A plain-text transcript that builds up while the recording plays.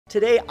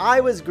Today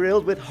I was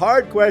grilled with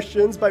hard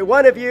questions by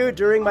one of you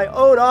during my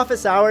own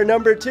office hour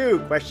number 2.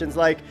 Questions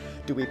like,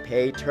 do we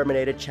pay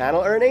terminated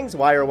channel earnings?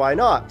 Why or why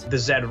not? The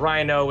Zed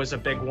Rhino was a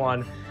big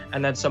one.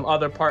 And then some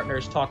other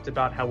partners talked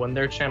about how when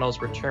their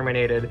channels were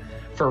terminated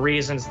for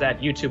reasons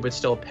that YouTube would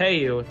still pay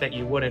you, that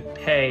you wouldn't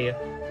pay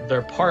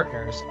their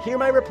partners. Hear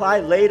my reply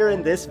later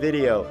in this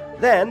video.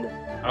 Then,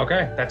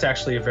 okay, that's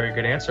actually a very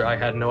good answer. I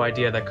had no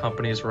idea that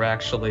companies were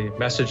actually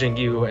messaging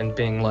you and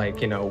being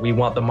like, you know, we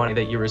want the money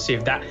that you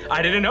received. That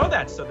I didn't know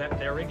that, so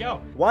there we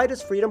go. Why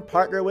does Freedom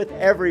partner with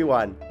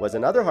everyone? Was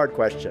another hard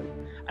question.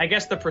 I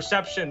guess the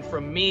perception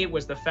from me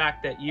was the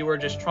fact that you were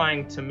just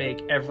trying to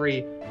make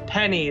every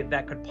penny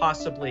that could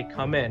possibly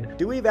come in.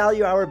 Do we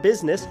value our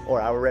business or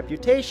our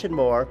reputation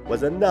more?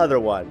 Was another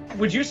one.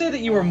 Would you say that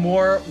you were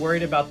more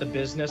worried about the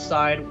business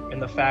side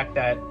and the fact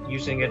that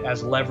using it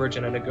as leverage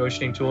and a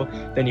negotiating tool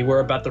than you were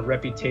about the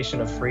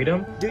reputation of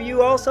Freedom? Do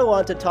you also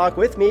want to talk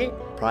with me,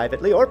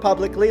 privately or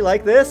publicly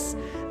like this?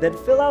 Then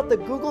fill out the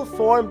Google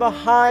form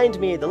behind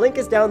me. The link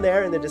is down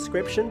there in the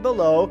description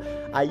below.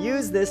 I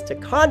use this to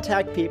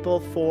contact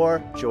people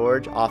for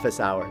George office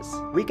hours.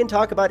 We can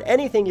talk about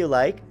anything you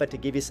like, but to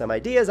give you some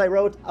ideas, I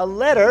wrote a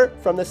letter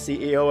from the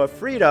CEO of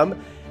Freedom,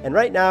 and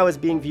right now is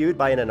being viewed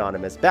by an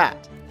anonymous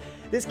bat.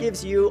 This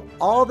gives you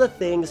all the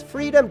things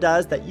Freedom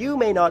does that you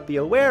may not be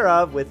aware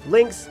of, with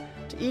links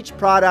to each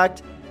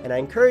product, and I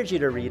encourage you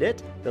to read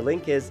it. The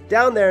link is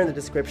down there in the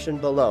description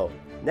below.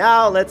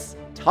 Now let's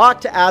talk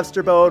to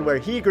Avsterbone, where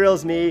he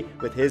grills me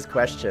with his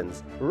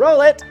questions.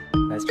 Roll it!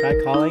 Let's try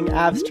calling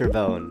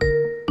Avsterbone.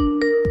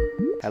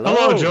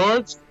 Hello,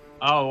 George.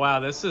 Oh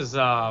wow, this is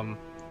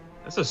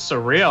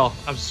surreal.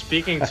 I'm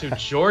speaking to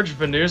George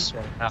Vanus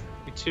right now.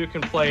 You two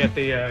can play at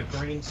the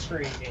green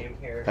screen game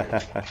here. I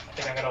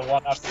think I'm gonna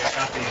one up you. I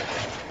got the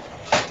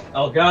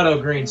Elgato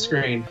green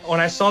screen. When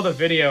I saw the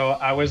video,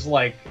 I was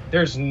like,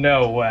 there's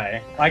no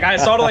way. Like, I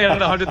saw it only had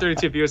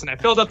 132 views, and I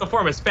filled out the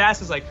form as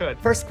fast as I could.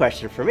 First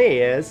question for me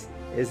is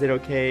it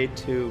okay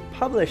to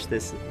publish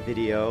this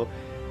video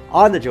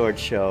on The George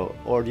Show,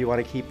 or do you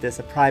want to keep this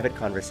a private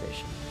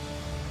conversation?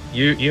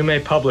 You may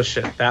publish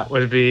it. That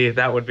would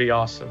be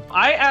awesome.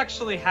 I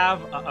actually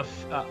have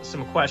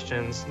some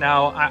questions.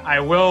 Now, I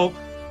will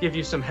give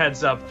you some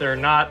heads up. They're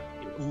not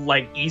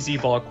like easy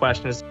ball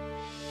questions.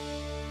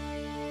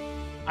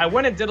 I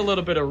went and did a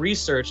little bit of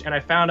research, and I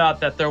found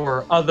out that there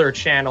were other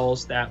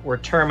channels that were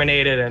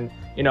terminated, and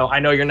you know, I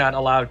know you're not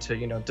allowed to,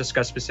 you know,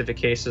 discuss specific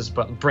cases,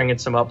 but bringing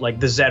some up, like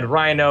the Zed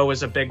Rhino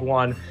was a big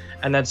one,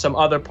 and then some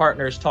other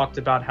partners talked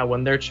about how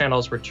when their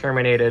channels were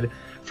terminated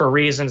for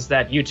reasons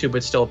that YouTube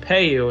would still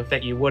pay you,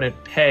 that you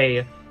wouldn't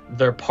pay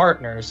their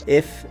partners.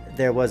 If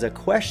there was a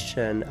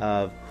question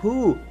of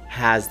who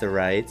has the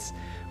rights,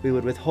 we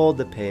would withhold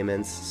the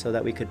payments so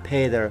that we could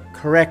pay the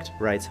correct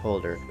rights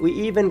holder. We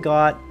even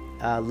got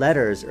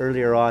letters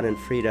earlier on in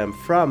Freedom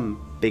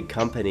from big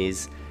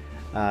companies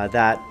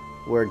that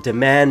were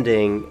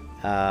demanding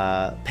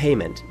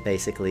payment,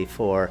 basically,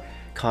 for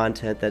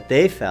content that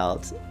they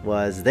felt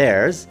was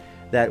theirs,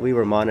 that we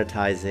were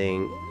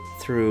monetizing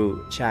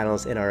through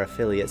channels in our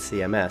affiliate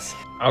CMS.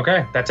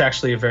 Okay, that's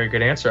actually a very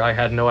good answer. I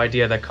had no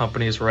idea that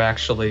companies were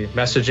actually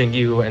messaging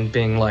you and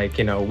being like,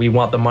 you know, we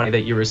want the money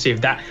that you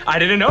received. That I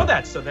didn't know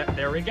that, so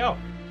there we go.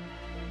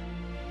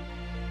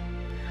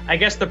 I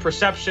guess the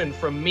perception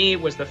from me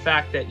was the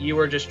fact that you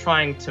were just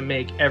trying to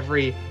make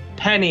every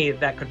penny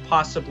that could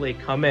possibly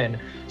come in.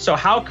 So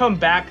how come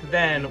back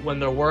then, when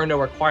there were no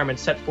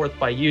requirements set forth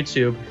by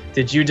YouTube,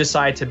 did you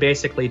decide to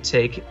basically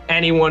take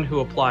anyone who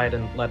applied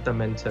and let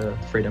them into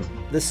Freedom?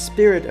 The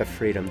spirit of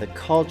Freedom, the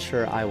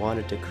culture I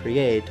wanted to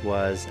create,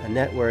 was a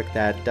network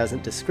that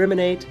doesn't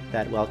discriminate,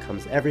 that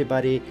welcomes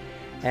everybody.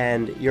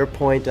 And your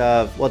point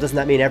of, well, doesn't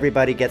that mean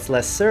everybody gets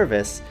less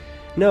service?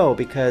 No,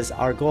 because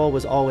our goal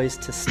was always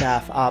to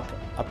staff up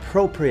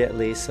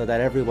appropriately so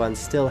that everyone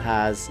still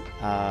has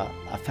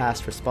a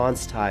fast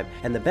response time.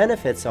 And the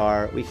benefits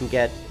are we can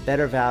get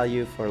better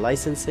value for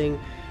licensing.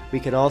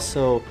 We can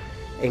also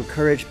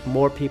encourage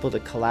more people to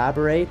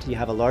collaborate. You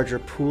have a larger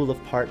pool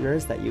of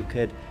partners that you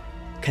could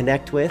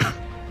connect with.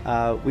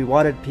 We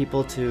wanted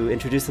people to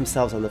introduce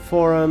themselves on the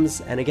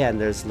forums. And again,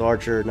 there's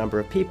larger number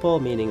of people,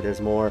 meaning there's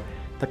more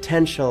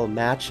potential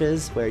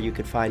matches where you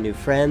could find new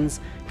friends,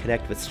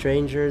 connect with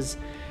strangers.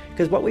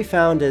 Because what we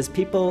found is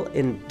people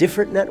in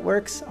different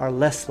networks are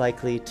less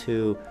likely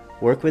to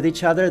work with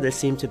each other. There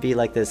seemed to be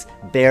like this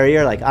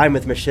barrier, like I'm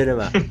with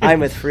Machinima, I'm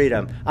with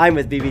Freedom, I'm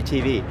with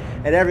BBTV,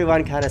 and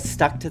everyone kind of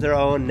stuck to their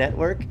own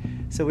network.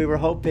 So we were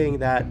hoping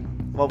that,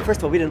 well,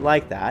 first of all, we didn't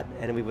like that,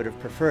 and we would have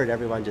preferred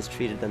everyone just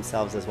treated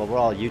themselves as, well, we're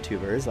all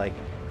YouTubers, like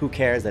who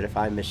cares that if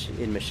I'm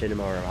in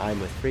Machinima or I'm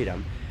with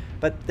Freedom.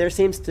 But there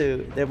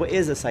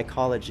is a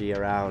psychology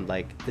around,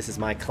 like, this is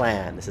my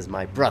clan, this is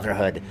my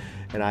brotherhood,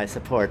 and I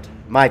support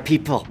my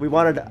people. We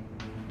wanted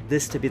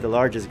this to be the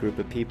largest group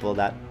of people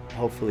that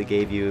hopefully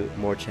gave you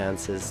more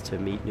chances to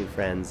meet new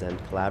friends and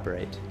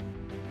collaborate.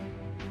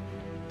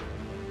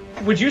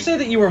 would you say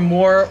that you were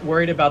more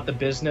worried about the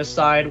business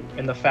side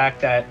and the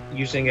fact that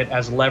using it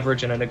as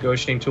leverage and a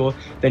negotiating tool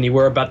than you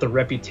were about the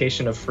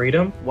reputation of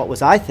freedom? What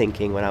was I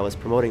thinking when I was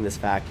promoting this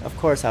fact? Of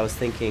course, I was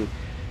thinking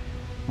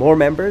more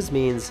members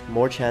means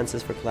more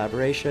chances for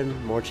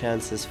collaboration, more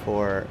chances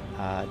for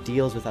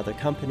deals with other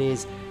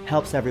companies,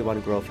 helps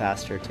everyone grow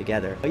faster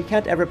together. You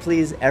can't ever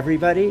please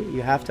everybody.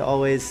 You have to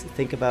always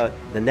think about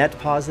the net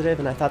positive,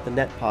 and I thought the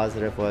net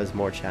positive was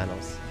more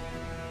channels.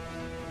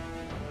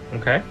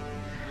 Okay.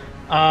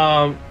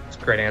 It's a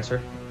great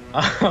answer.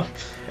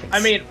 I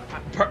mean,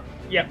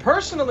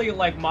 personally,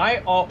 like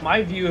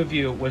my view of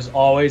you was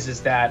always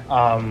is that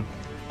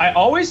I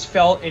always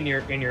felt in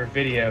your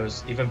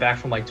videos, even back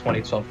from like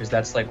 2012, because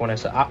that's like when I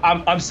said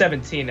I'm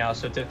 17 now,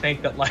 so to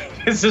think that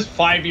like this is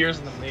 5 years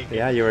in the making.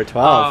 Yeah, you were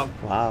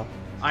 12. Wow.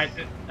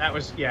 That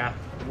was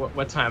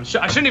What time?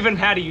 I shouldn't even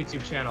had a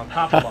YouTube channel.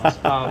 Top loss.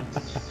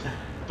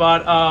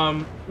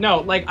 But no,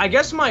 like I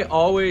guess my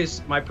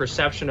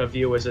perception of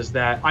you is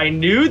that I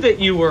knew that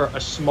you were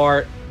a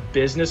smart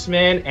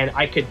businessman, and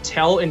I could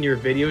tell in your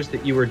videos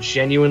that you were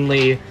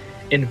genuinely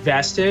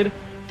invested.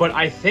 But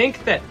I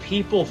think that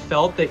people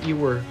felt that you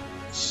were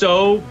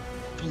so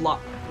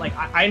like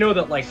I know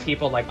that like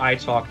people like I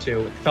talk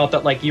to felt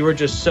that like you were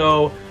just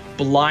so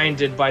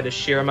blinded by the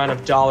sheer amount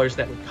of dollars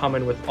that would come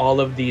in with all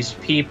of these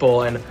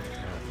people and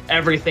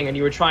everything, and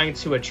you were trying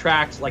to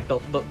attract like the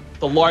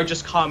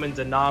largest common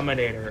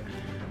denominator,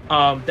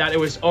 that it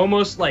was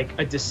almost like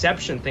a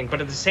deception thing.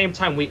 But at the same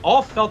time, we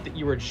all felt that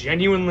you were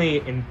genuinely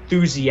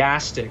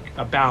enthusiastic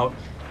about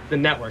the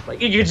network.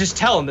 Like you could just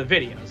tell in the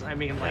videos. I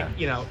mean, like,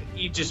 you know,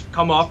 you just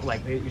come off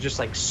like you're just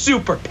like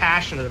super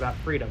passionate about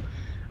freedom.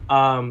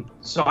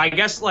 So I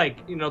guess like,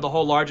 you know, the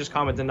whole largest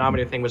common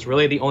denominator thing was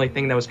really the only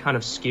thing that was kind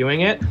of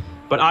skewing it.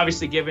 But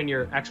obviously, given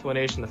your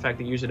explanation, the fact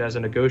that you use it as a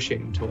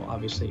negotiating tool,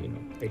 obviously, you know,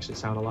 makes it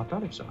sound a lot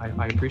better. So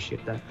I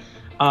appreciate that.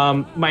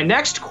 My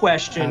next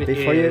question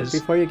is...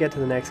 Before you get to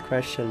the next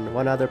question,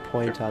 one other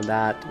point on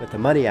that with the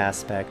money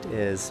aspect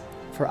is,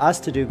 for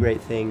us to do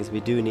great things, we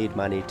do need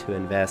money to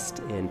invest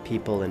in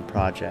people and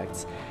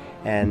projects.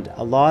 And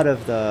a lot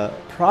of the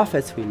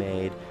profits we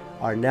made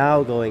are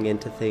now going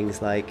into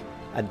things like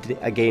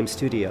a game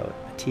studio,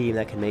 a team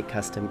that can make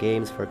custom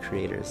games for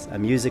creators, a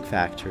music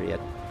factory, a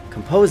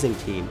composing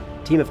team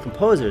of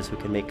composers who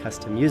can make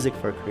custom music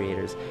for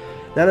creators.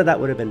 None of that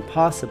would have been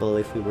possible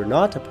if we were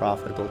not a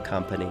profitable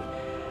company.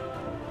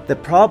 The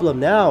problem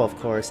now, of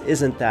course,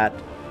 isn't that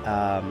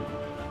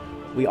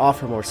we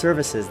offer more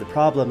services. The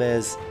problem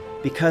is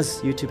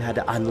because YouTube had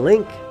to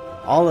unlink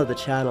all of the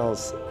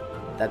channels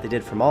that they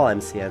did from all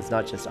MCNs,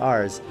 not just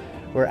ours,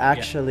 we're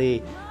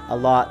actually a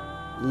lot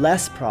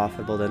less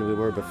profitable than we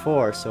were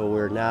before. So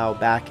we're now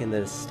back in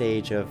the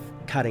stage of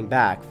cutting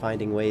back,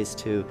 finding ways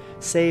to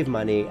save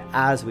money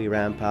as we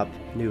ramp up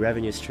new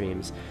revenue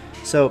streams.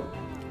 So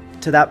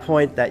to that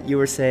point that you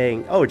were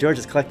saying, oh, George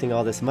is collecting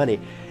all this money,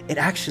 it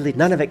actually,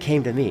 none of it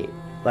came to me.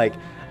 Like,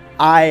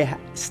 I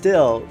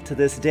still, to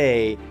this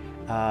day,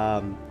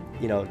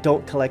 you know,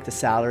 don't collect a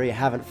salary. I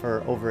haven't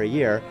for over a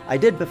year. I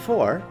did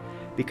before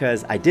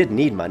because I did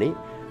need money,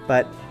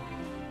 but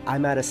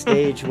I'm at a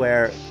stage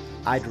where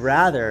I'd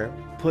rather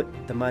put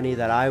the money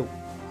that I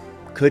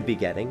could be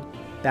getting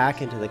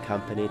back into the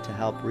company to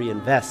help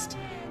reinvest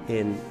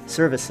in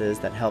services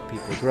that help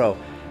people grow.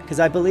 Because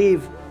I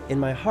believe in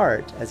my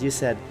heart, as you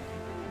said,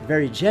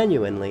 very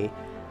genuinely,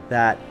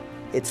 that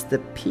it's the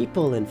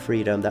people in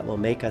freedom that will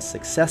make us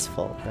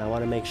successful. And I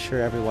want to make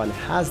sure everyone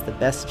has the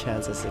best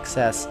chance of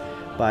success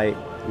by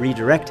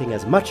redirecting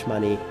as much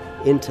money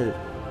into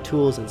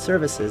tools and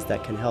services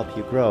that can help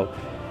you grow.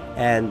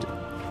 And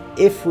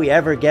if we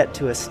ever get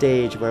to a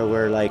stage where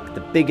we're like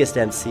the biggest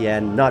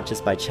MCN, not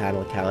just by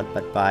channel count,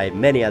 but by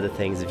many other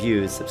things,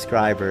 views,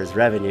 subscribers,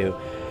 revenue,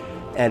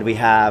 and we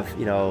have,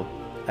 you know,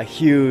 a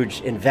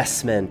huge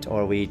investment,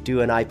 or we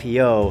do an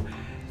IPO,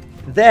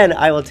 then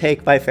I will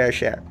take my fair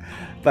share.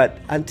 But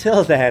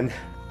until then,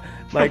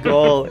 my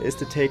goal is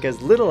to take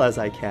as little as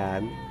I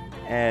can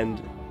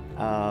and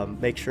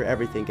make sure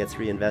everything gets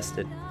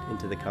reinvested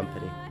into the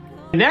company.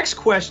 The next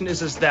question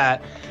is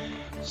that,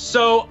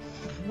 so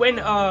when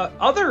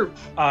other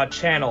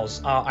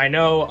channels, I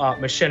know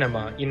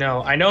Machinima, you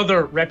know, I know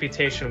their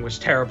reputation was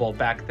terrible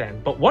back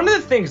then, but one of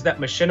the things that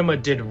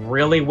Machinima did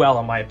really well,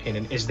 in my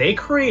opinion, is they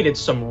created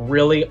some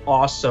really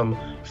awesome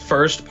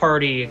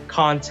first-party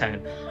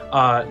content.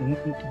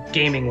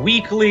 Gaming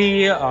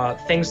Weekly,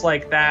 things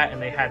like that,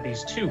 and they had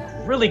these two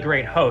really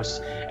great hosts,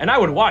 and I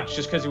would watch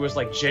just because it was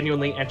like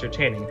genuinely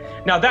entertaining.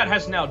 Now that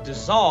has now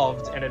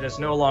dissolved and it is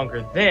no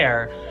longer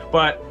there,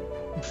 but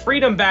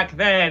freedom back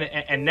then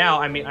and now,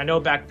 I mean, I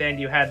know back then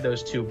you had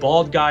those two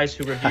bald guys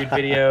who reviewed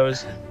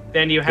videos,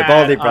 then you had the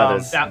Baldy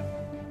brothers.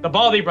 The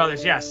Baldy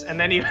brothers, yes, and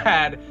then you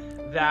had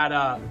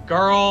that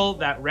girl,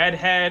 that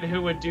redhead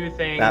who would do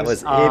things. That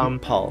was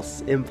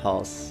Impulse.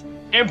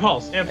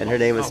 And her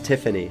name was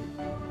Tiffany.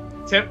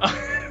 Dude,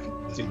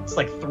 it's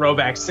like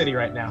throwback city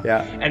right now.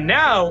 Yeah. And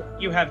now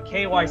you have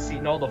KYC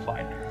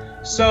nullified.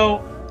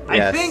 So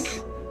Yes. I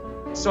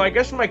think So I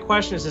guess my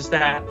question is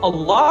that a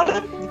lot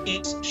of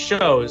these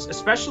shows,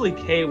 especially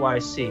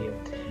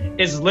KYC,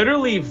 is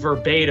literally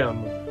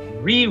verbatim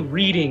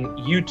rereading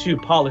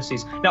YouTube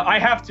policies. Now, I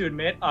have to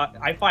admit,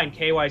 I find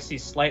KYC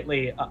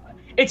slightly,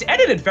 it's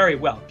edited very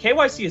well.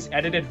 KYC is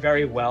edited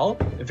very well,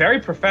 very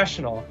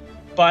professional.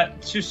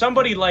 But to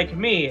somebody like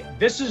me,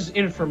 this is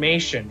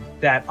information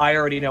that I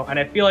already know. And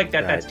I feel like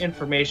that's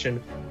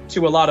information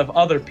to a lot of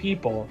other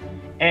people.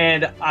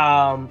 And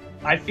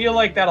I feel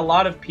like that a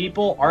lot of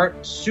people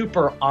aren't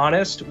super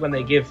honest when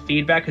they give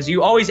feedback, because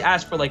you always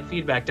ask for like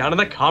feedback down in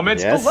the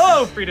comments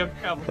below, Freedom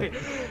Family.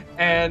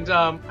 And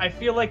I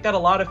feel like that a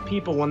lot of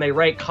people, when they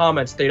write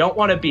comments, they don't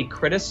want to be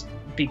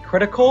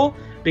critical,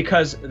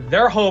 because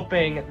they're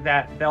hoping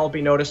that they'll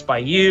be noticed by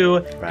you,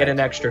 get an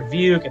extra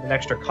view, get an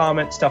extra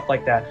comment, stuff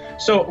like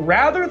that. So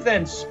rather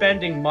than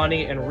spending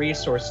money and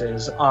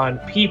resources on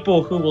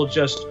people who will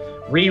just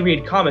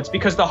reread comments,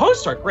 because the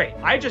hosts are great.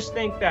 I just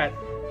think that,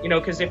 you know,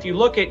 because if you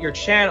look at your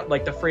channel,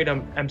 like the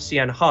Freedom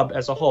MCN Hub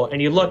as a whole,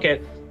 and you look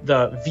at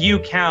the view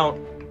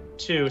count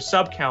to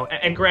sub count,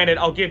 and granted,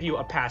 I'll give you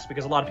a pass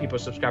because a lot of people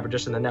subscribe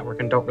just in the network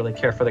and don't really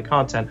care for the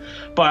content.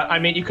 But I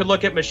mean, you could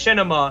look at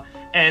Machinima,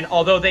 and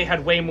although they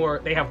have way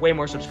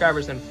more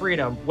subscribers than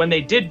Freedom, when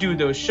they did do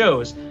those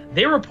shows,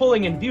 they were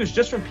pulling in views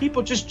just from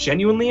people just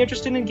genuinely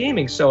interested in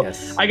gaming. So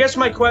I guess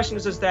my question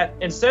is that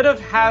instead of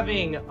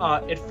having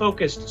it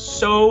focused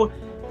so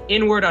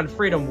inward on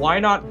Freedom, why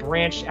not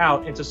branch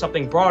out into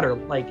something broader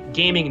like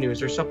gaming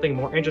news or something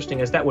more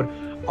interesting, as that would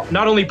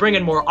not only bring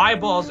in more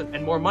eyeballs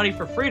and more money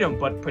for Freedom,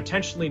 but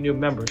potentially new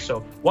members.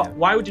 So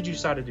why did you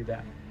decide to do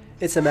that?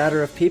 It's a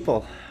matter of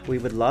people. We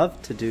would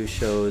love to do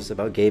shows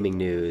about gaming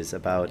news,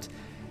 about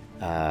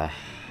the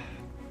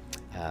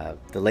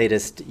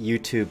latest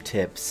YouTube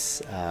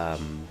tips,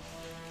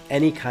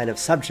 any kind of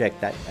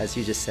subject that, as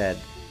you just said,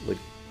 would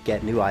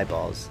get new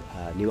eyeballs,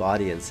 new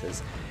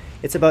audiences.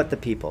 It's about the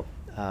people.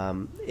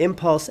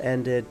 Impulse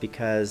ended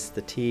because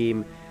the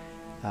team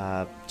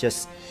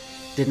just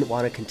didn't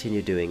want to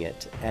continue doing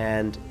it,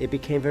 and it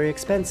became very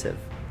expensive.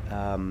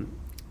 You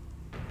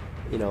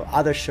know,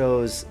 other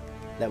shows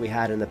that we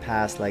had in the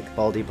past, like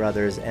Baldy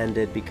Brothers,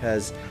 ended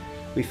because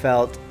we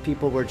felt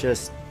people were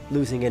just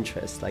losing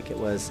interest, like it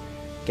was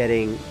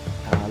getting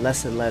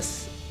less and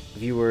less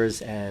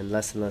viewers and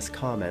less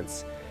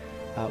comments.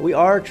 We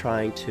are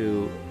trying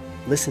to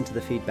listen to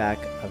the feedback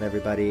of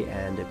everybody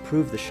and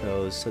improve the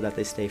shows so that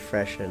they stay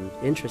fresh and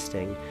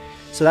interesting.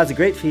 So that's a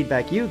great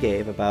feedback you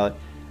gave about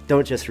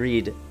don't just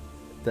read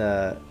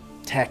the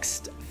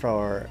text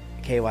for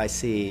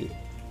KYC,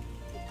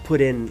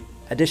 put in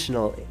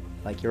additional,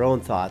 like your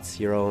own thoughts,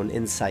 your own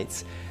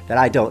insights that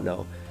I don't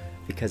know,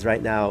 because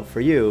right now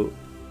for you,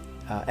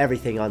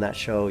 everything on that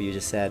show you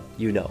just said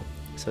you know,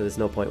 so there's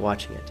no point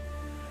watching it.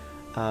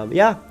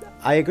 Yeah,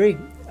 I agree.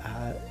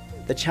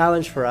 The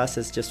challenge for us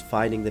is just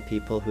finding the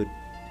people who'd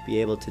be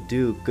able to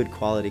do good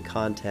quality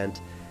content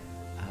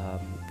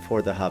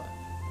for the hub.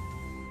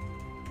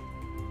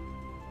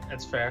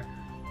 That's fair.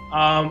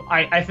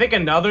 I think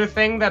another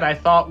thing that I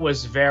thought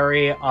was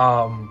very,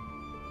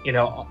 you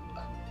know,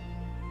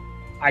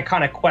 I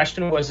kind of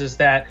questioned is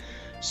that,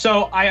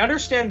 so I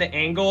understand the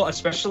angle,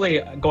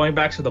 especially going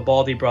back to the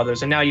Baldy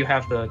Brothers, and now you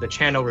have the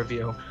channel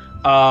review.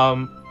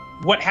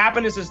 What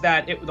happened is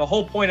that the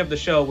whole point of the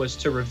show was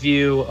to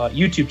review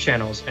YouTube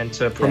channels and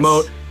to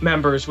promote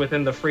members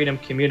within the Freedom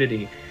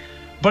community.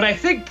 But I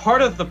think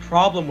part of the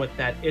problem with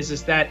that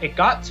is that it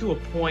got to a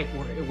point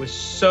where it was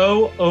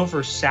so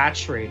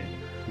oversaturated,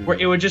 where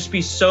it would just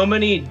be so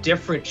many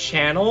different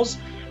channels,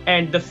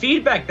 and the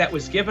feedback that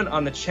was given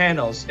on the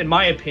channels, in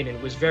my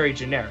opinion, was very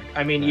generic.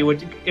 I mean, it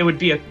would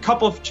be a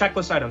couple of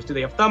checklist items. Do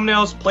they have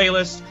thumbnails,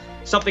 playlists,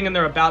 something in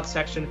their about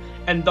section?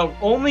 And the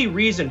only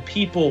reason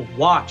people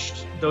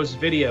watched those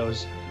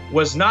videos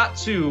was not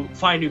to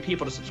find new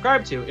people to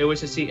subscribe to. It was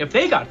to see if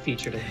they got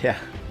featured in it.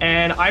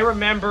 And I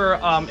remember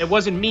it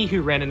wasn't me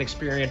who ran an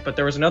experiment, but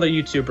there was another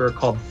YouTuber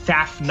called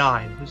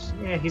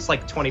Thaf9. He's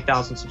like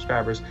 20,000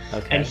 subscribers.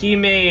 And he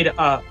made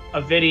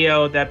a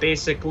video that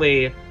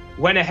basically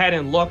went ahead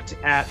and looked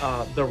at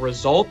the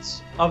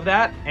results of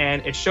that,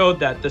 and it showed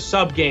that the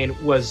sub gain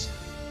was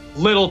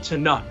little to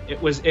none. It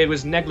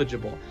was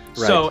negligible.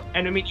 So,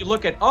 and I mean, you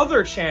look at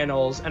other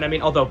channels, and I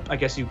mean, although I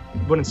guess you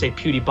wouldn't say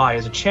PewDiePie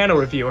is a channel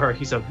reviewer,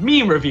 he's a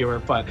meme reviewer,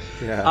 but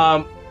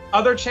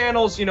other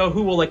channels, you know,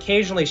 who will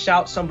occasionally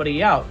shout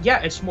somebody out,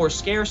 it's more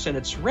scarce and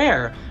it's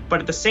rare,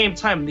 but at the same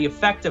time, the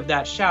effect of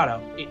that shout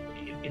out, it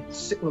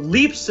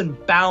leaps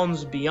and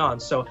bounds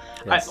beyond. So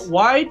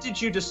why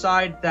did you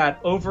decide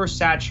that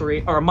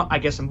oversaturate, or I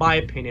guess in my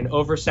opinion,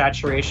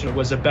 oversaturation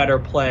was a better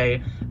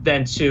play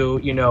than to,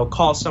 you know,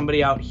 call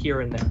somebody out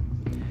here and there?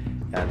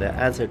 Yeah, the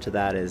answer to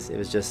that is it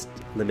was just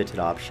limited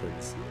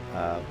options.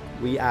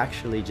 We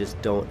actually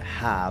just don't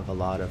have a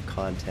lot of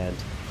content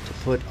to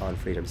put on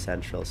Freedom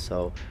Central,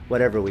 so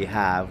whatever we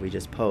have, we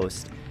just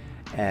post.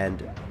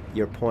 And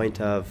your point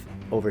of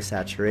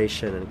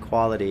oversaturation and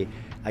quality,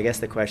 I guess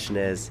the question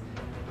is,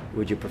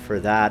 would you prefer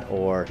that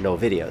or no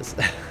videos?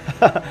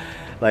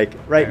 Like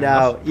right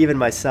now, even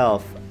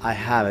myself, I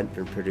haven't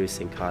been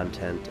producing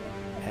content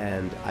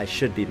and I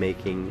should be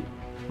making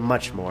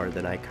much more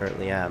than I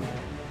currently am.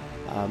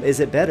 Is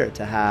it better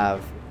to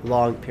have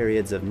long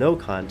periods of no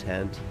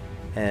content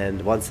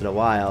and once in a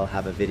while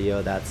have a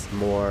video that's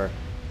more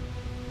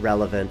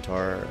relevant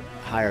or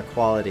higher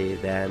quality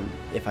than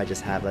if I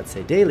just have, let's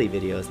say, daily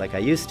videos like I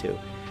used to?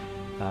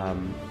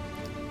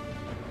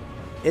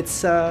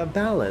 It's a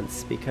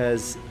balance,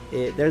 because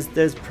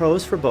there's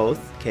pros for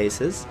both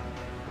cases,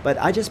 but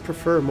I just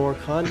prefer more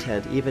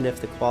content even if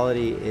the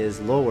quality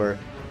is lower,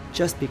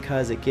 just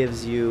because it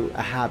gives you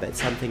a habit,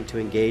 something to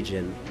engage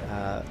in,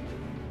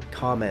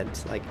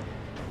 comment, like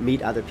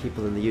meet other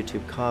people in the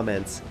YouTube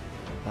comments.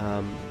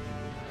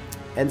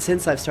 And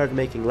since I've started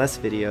making less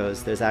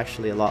videos, there's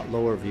actually a lot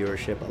lower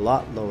viewership, a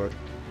lot lower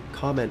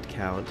comment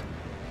count.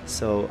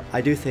 So I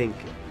do think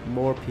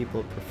more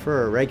people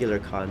prefer regular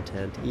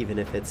content, even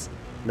if it's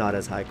not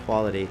as high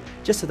quality,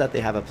 just so that they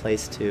have a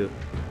place to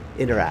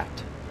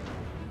interact.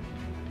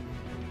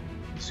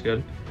 That's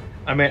good.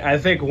 I mean, I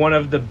think one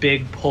of the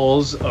big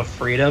pulls of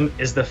Freedom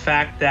is the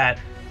fact that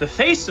the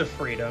face of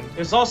Freedom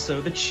is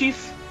also the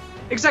chief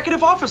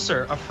executive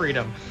officer of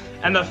Freedom.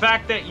 And the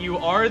fact that you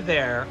are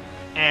there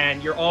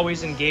and you're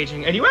always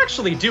engaging, and you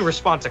actually do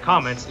respond to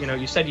comments. You know,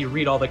 you said you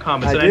read all the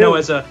comments, and I know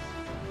as a,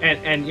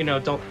 and you know,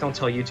 don't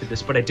tell YouTube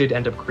this, but I did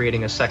end up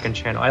creating a second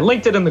channel. I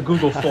linked it in the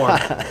Google form.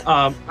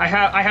 I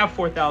have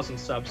 4,000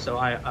 subs, so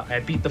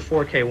I beat the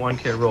 4K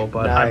 1K rule,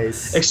 but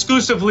nice. I'm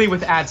exclusively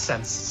with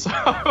AdSense, so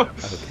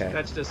okay.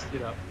 That's just, you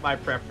know, my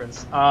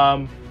preference.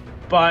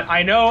 But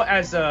I know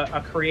as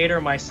a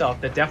creator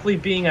myself that definitely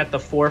being at the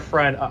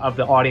forefront of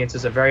the audience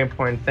is a very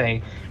important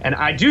thing. And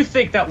I do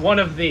think that one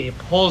of the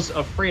pulls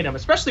of Freedom,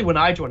 especially when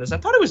I joined, is I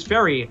thought it was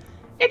very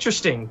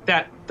interesting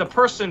that the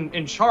person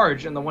in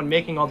charge and the one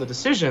making all the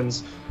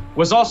decisions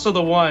was also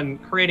the one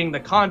creating the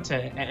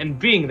content and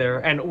being there.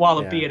 And while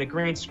it be at a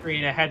green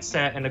screen, a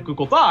headset, and a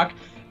Google Doc,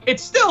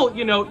 it's still,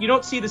 you know, you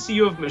don't see the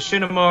CEO of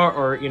Machinima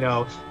or, you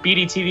know,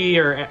 BDTV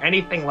or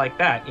anything like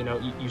that. You know,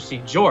 you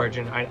see George,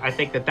 and I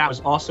think that was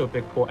also a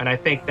big pull, and I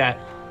think that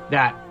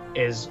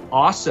is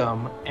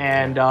awesome.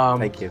 And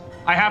thank you.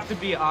 I have to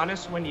be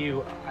honest, when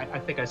you, I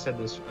think I said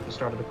this at the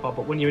start of the call,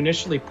 but when you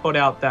initially put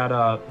out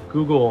that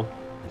Google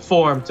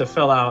form to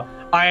fill out,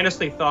 I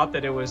honestly thought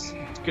that it was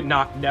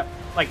not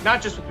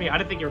just with me. I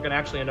didn't think you were going to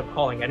actually end up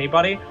calling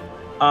anybody.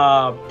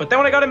 But then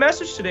when I got a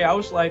message today, I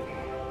was like,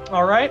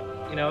 all right.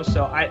 You know,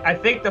 so I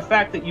think the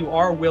fact that you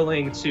are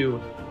willing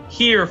to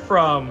hear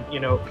from, you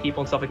know, people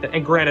and stuff like that,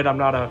 and granted, I'm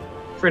not a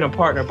Freedom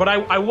partner, but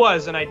I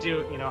was, and I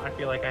do, you know, I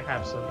feel like I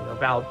have some, you know,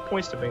 valid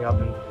points to bring up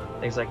and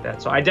things like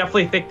that. So I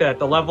definitely think that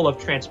the level of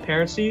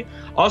transparency,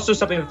 also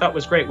something that I thought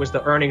was great was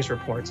the earnings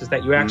reports, is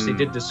that you actually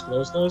did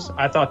disclose those.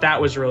 I thought that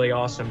was really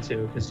awesome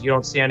too, because you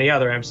don't see any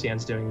other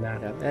MCNs doing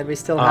that. Yeah, and we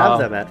still have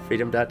them at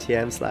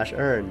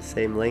freedom.tm/earn.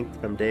 Same link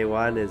from day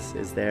one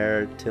is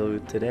there till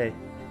today.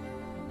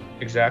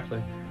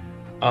 Exactly.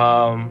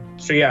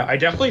 So yeah, I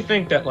definitely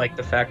think that, like,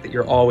 the fact that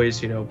you're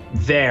always, you know,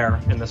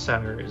 there in the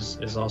center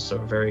is also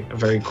a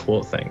very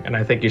cool thing, and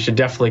I think you should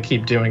definitely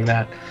keep doing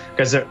that,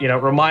 because it, you know,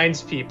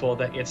 reminds people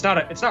that it's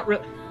not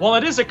real. Well,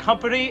 it is a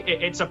company,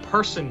 it's a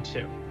person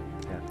too.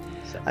 Yeah,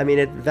 so. I mean,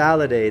 it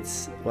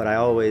validates what I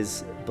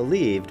always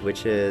believed,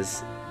 which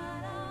is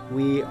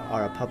we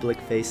are a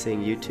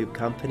public-facing YouTube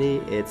company.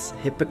 It's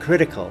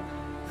hypocritical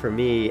for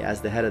me as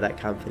the head of that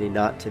company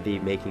not to be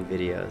making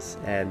videos,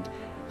 and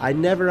I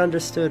never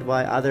understood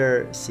why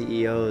other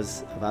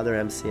CEOs of other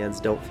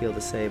MCNs don't feel the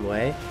same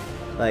way.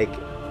 Like,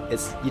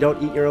 you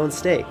don't eat your own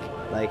steak.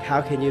 Like, how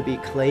can you be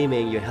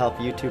claiming you help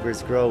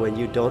YouTubers grow when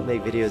you don't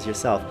make videos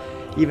yourself?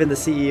 Even the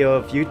CEO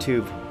of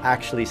YouTube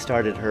actually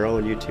started her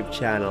own YouTube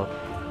channel.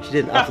 She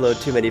didn't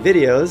upload too many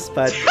videos,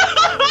 but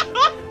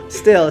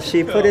still,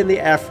 she put in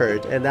the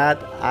effort, and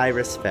that I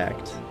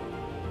respect.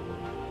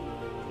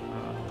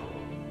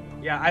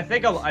 Yeah, I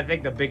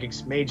think the big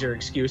major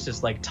excuse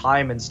is like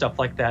time and stuff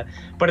like that.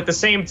 But at the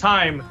same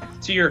time,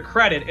 to your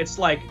credit, it's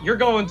like you're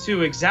going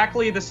to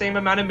exactly the same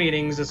amount of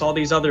meetings as all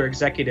these other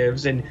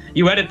executives, and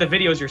you edit the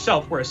videos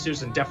yourself, whereas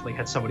Susan definitely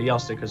had somebody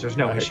else to, because there's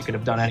no way she could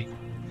have done anything.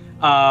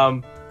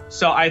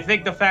 So I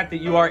think the fact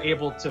that you are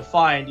able to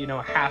find, you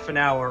know, half an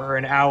hour or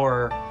an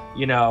hour,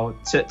 you know,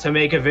 to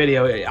make a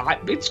video,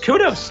 it's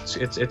kudos.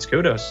 It's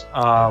kudos.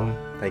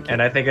 Thank you.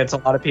 And I think it's a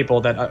lot of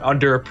people that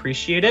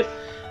underappreciate it.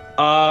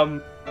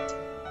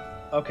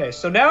 Okay,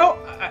 so now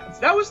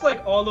that was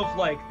like all of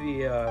like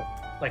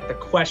the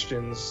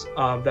questions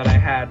that I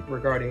had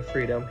regarding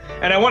Freedom,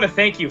 and I want to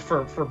thank you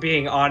for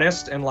being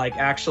honest and like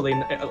actually,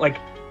 like,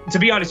 to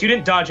be honest, you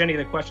didn't dodge any of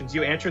the questions.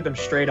 You answered them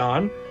straight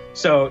on.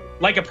 So,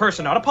 like a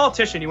person, not a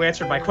politician, you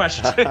answered my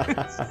questions. I'm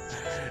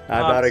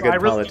not a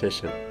good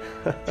politician.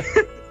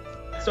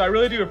 So I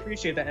really do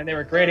appreciate that, and they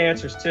were great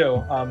answers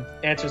too.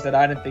 Answers that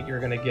I didn't think you were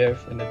going to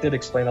give, and it did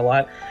explain a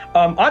lot.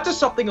 On to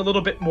something a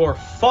little bit more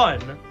fun,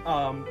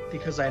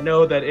 because I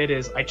know that it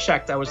is. I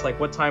checked. I was like,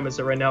 "What time is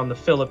it right now in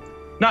the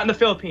Not in the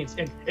Philippines,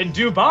 in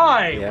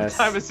Dubai." Yes.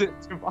 What time is it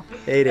in Dubai?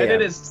 8 a.m. And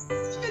it is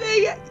 7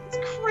 a.m. It's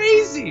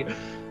crazy.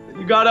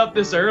 You got up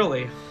this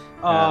early.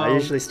 I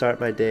usually start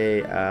my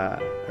day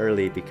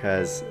early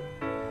because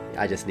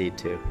I just need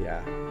to,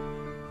 yeah.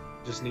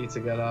 Just need to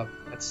get up.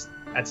 That's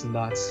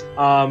nuts.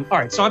 All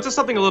right, so onto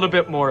something a little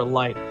bit more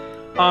light.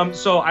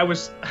 So I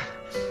was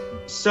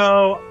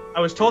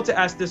told to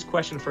ask this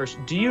question first.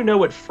 Do you know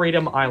what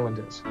Freedom Island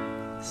is?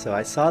 So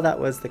I saw that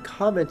was the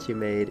comment you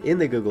made in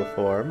the Google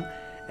form,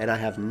 and I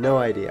have no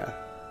idea.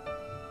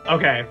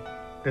 Okay,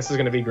 this is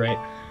gonna be great.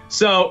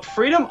 So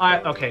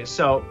okay,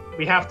 so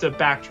we have to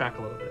backtrack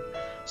a little bit.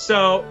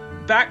 So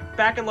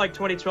back in like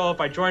 2012,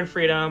 I joined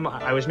Freedom.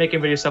 I was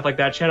making video stuff like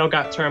that. Channel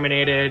got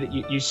terminated.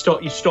 You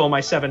stole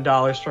my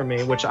 $7 from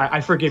me, which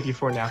I forgive you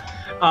for now.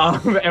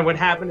 And what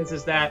happened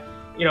is that,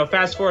 you know,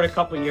 fast forward a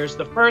couple of years,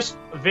 the first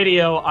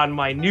video on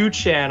my new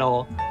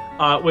channel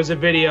was a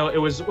video. It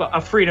was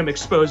a Freedom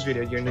exposed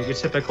video, your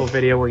typical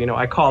video where, you know,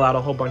 I call out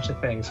a whole bunch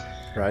of things.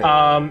 Right.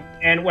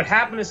 And what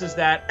happened is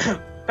that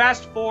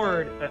fast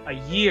forward a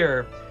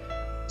year,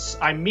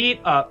 I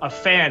meet a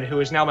fan who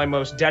is now my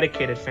most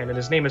dedicated fan, and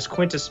his name is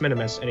Quintus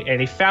Minimus,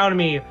 and he found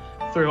me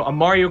through a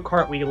Mario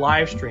Kart Wii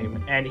live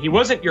stream, and he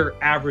wasn't your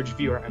average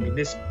viewer. I mean,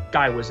 this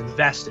guy was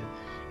invested.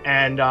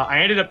 And I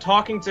ended up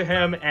talking to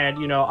him, and,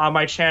 you know, on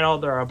my channel,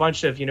 there are a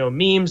bunch of, you know,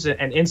 memes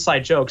and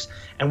inside jokes.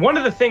 And one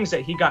of the things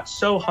that he got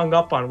so hung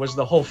up on was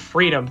the whole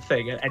Freedom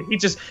thing, and he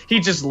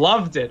just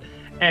loved it.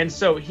 And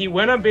so he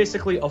went on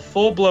basically a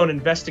full-blown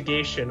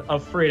investigation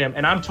of Freedom,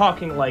 and I'm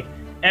talking like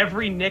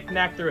every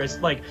knick-knack there is,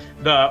 like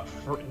the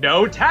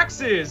no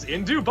taxes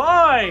in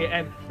Dubai.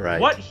 And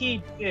what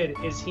he did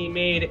is he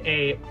made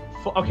a...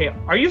 Okay,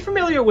 are you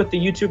familiar with the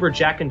YouTuber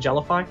Jack and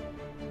Jellify?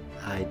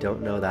 I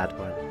don't know that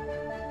one.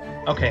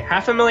 Okay,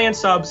 500,000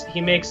 subs.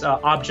 He makes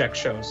object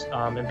shows,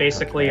 and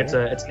basically it's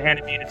an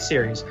animated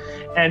series.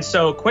 And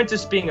so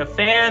Quintus, being a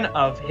fan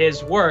of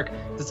his work,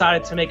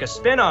 decided to make a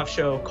spin-off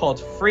show called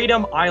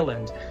Freedom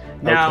Island.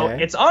 Now,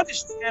 it's on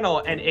his channel,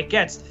 and it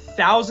gets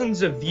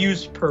thousands of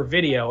views per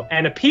video,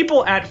 and the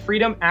people at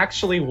Freedom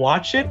actually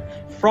watch it.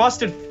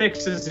 Frosted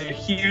Fix is a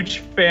huge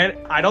fan.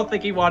 I don't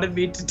think he wanted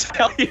me to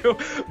tell you,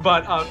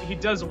 but he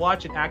does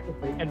watch it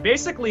actively. And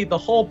basically, the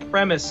whole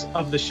premise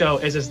of the show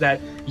is that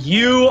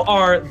you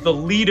are the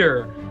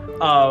leader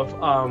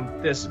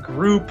of this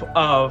group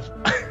of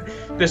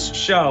this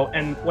show,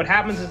 and what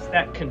happens is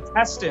that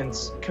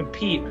contestants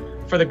compete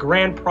for the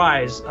grand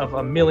prize of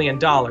 $1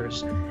 million.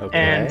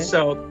 And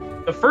so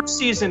the first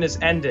season is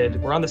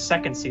ended. We're on the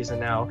second season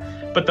now.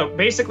 But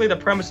basically the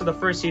premise of the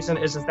first season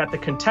is that the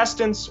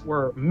contestants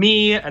were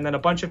me and then a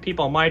bunch of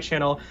people on my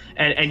channel,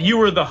 and you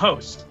were the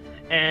host.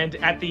 And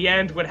at the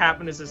end, what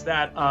happened is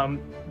that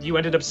you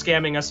ended up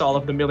scamming us all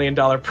of the $1 million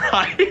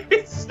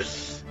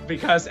prize.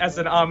 Because as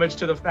an homage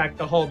to the fact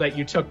that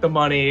you took the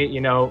money,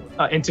 you know,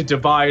 into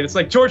Dubai. It's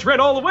like, George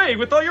ran all the way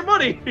with all your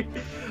money.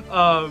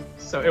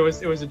 So it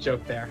was a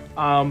joke there.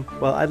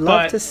 Well, I'd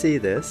love to see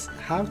this.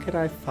 How can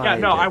I find it? Yeah,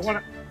 no,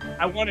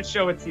 I want to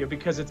show it to you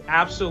because it's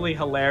absolutely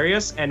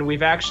hilarious, and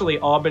we've actually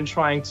all been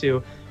trying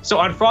to. So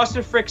on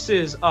Frosted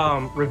Frix's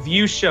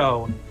review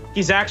show,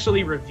 he's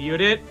actually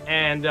reviewed it,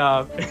 and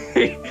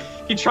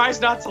he tries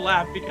not to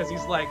laugh because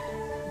he's like,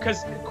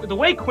 because the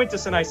way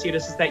Quintus and I see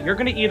this is that you're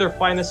going to either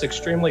find this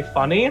extremely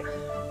funny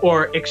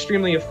or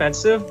extremely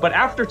offensive, but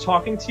after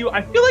talking to you,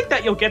 I feel like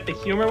that you'll get the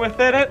humor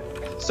within it.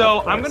 So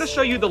I'm going to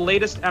show you the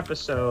latest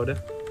episode,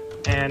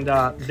 and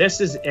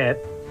this is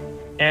it,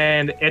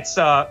 and it's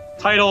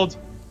titled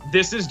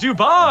 "This is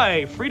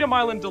Dubai, Freedom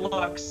Island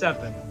Deluxe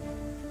 7."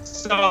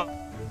 So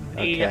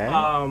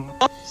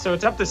so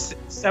it's up to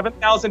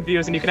 7,000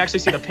 views, and you can actually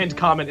see the pinned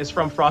comment is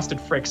from Frosted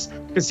Frix,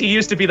 because he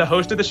used to be the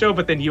host of the show,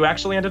 but then you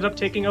actually ended up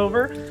taking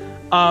over.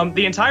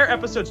 The entire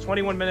episode's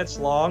 21 minutes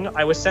long.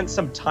 I was sent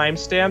some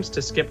timestamps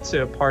to skip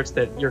to parts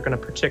that you're going to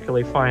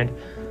particularly find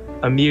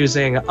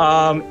amusing.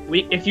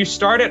 If you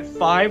start at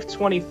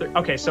 5:23,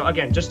 okay, so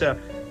again, just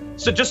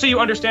so you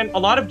understand, a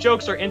lot of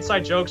jokes are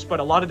inside jokes, but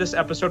a lot of this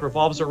episode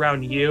revolves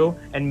around you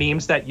and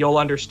memes that you'll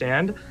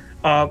understand.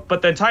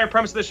 But the entire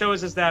premise of the show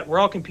is that we're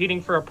all competing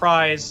for a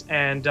prize,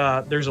 and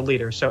there's a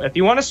leader. So if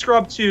you want to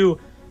scrub to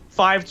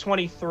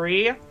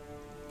 5:23,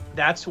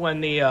 that's when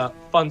the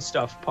fun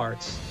stuff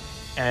parts,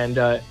 and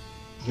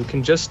you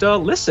can just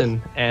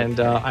listen, and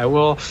I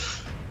will.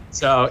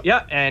 So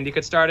yeah, and you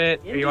could start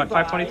it. Are you on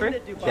 5:23?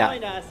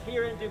 Yeah.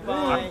 Here in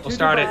Dubai. We'll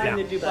start it now.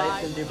 In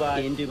Dubai.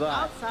 In Dubai.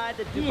 Outside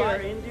the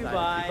Dubai. In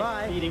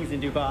Dubai. Meetings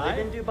in Dubai. Live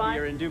in Dubai.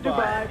 Here in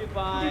Dubai.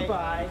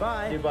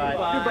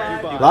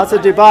 Dubai. Lots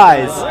of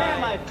Dubais. Where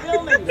am I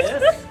filming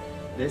this?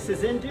 This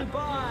is in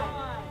Dubai.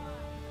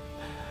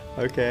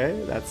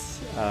 Okay, that's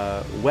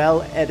a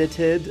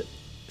well-edited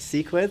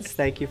sequence.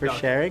 Thank you for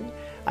sharing.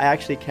 I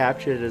actually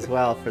captured it as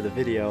well for the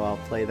video. I'll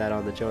play that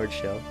on the George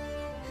Show.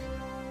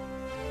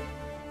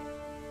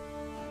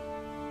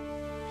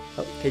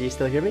 Oh, can you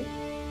still hear me?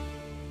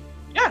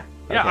 Yeah,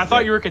 yeah. Okay, I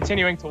thought you were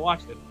continuing to watch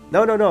it.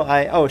 No.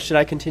 Should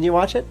I continue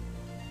watch it?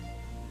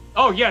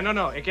 Oh yeah,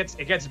 no. It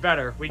gets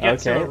better. We get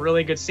to a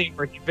really good scene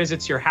where he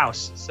visits your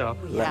house. So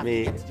let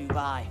me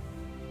Dubai.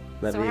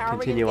 Let me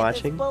continue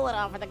watching. Bullet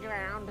off of the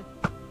ground.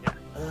 Yeah.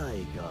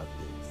 I got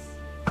this.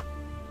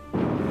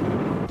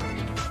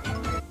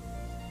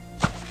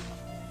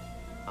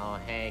 Oh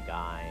Hey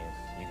guys,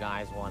 you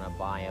guys want to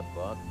buy a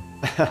book?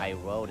 I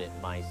wrote it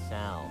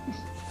myself.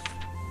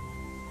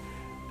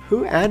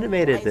 Who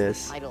animated Why is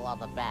this? the title on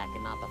the back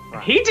and not the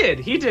front? He did.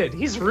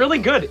 He's really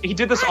good. He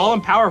did this all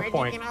in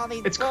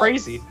PowerPoint. It's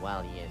crazy.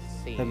 Well, you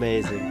see.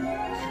 Amazing.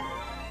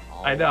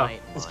 I know.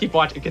 Let's keep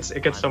watching.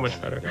 It gets so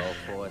much better.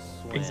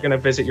 He's gonna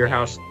visit your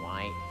house.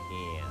 Right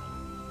here.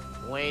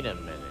 Wait a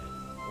minute.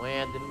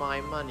 Where did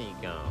my money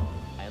go?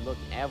 I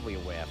looked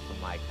everywhere for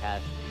my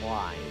cash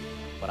prize,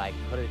 but I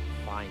couldn't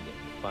find it.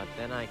 But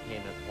then I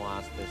came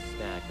across this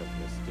stack of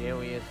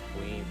mysterious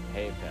green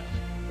paper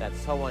that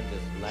someone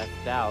just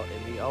left out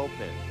in the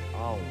open.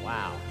 Oh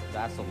wow,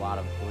 that's a lot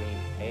of green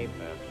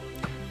paper.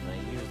 And I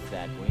used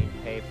that green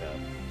paper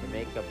to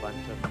make a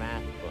bunch of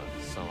math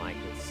books so I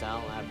could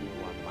sell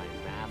everyone my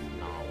math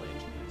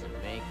knowledge to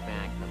make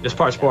back the This money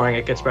part's that boring. I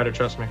It gets lost. better.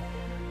 Trust me.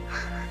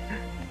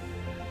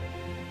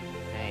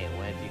 Hey,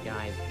 where'd you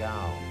guys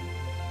go?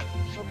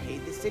 Okay,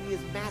 the city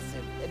is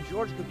massive, and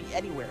George could be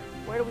anywhere.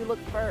 Where do we look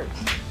first?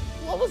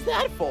 What was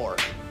that for?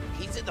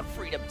 He's in the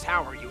Freedom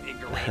Tower, you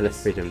ignoramus. The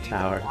Freedom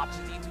Tower. Watch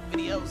his YouTube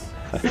videos.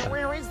 So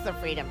where is the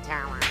Freedom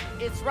Tower?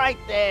 It's right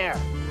there.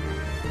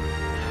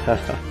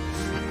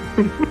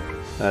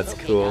 That's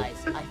Okay, cool. guys,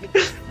 I think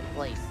this is the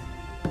place.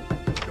 I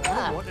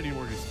don't want any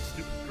more of this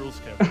stupid Girl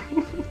Scout.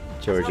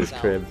 George's So,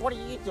 crib. What are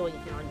you doing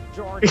here in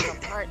George's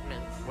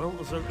apartment? Well,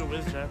 Ahsoka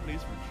is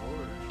Japanese for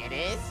George. It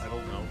is? I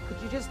don't know.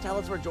 Could you just tell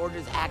us where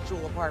George's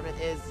actual apartment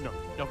is? No,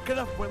 get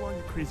off my lawn,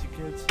 you crazy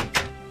kids.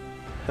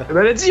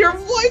 But it's your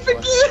wife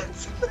and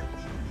kids.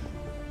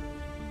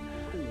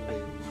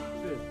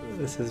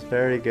 This is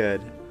very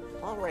good.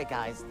 Alright,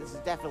 guys, this is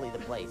definitely the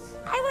place.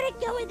 I want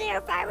to go in there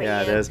if I were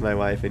Yeah, you. there's my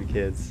wife and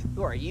kids.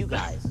 Who are you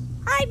guys?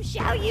 I'm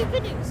Xiao Yu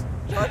Venus,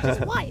 George's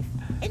wife,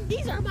 and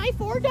these are my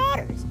 4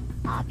 daughters,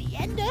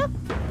 Avienda,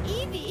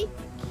 Evie,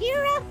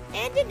 Kira,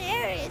 and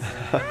Daenerys.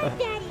 I'm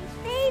Daddy's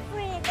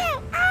favorite.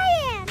 No, I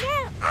am.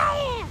 No, I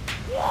am.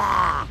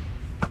 Yeah.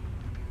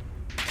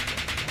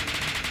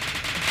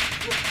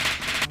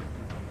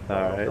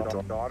 Alright.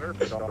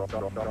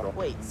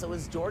 Wait, so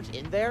is George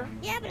in there?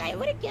 Yeah, but I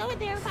wouldn't go in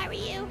there if I were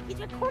you. He's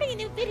recording a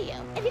new video,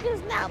 and he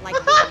does not like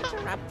being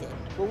interrupted.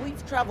 Well,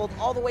 we've traveled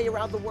all the way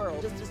around the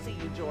world just to see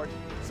you, George.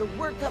 So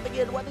we're coming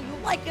in whether you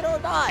like it or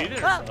not. Dinner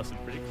Huh? sausage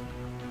pretty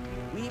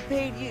We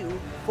paid you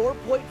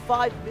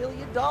 $4.5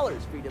 million,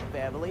 Freedom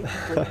Family,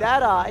 with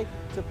that eye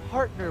to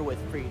partner with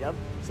Freedom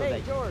so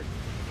that George,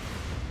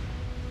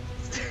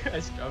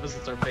 I was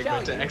our big Xiao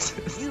one to Yu,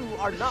 exit. you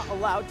are not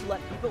allowed to let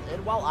people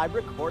in while I'm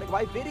recording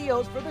my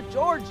videos for the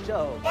George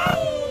Show.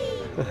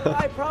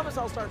 I promise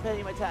I'll start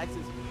paying my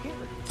taxes. Here,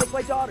 take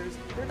my daughters.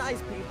 They're nice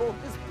people.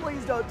 Just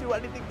please don't do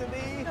anything to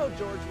me. No,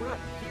 George, we're not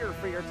here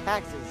for your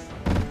taxes.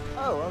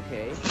 Oh,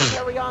 okay.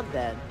 Carry on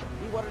then.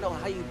 We want to know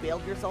how you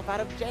bailed yourself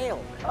out of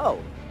jail. Oh,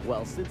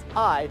 well, since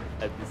I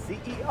am the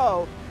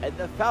CEO and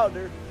the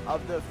founder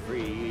of the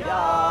Free.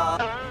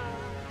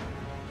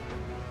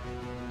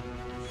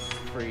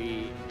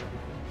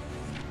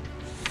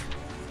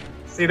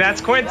 See, that's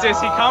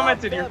Quintus. He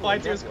commented. You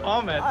replied to his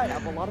comment. I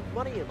have a lot of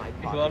money in my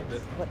pockets. loved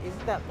it. But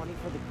isn't that money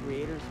for the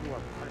creators who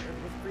are partnered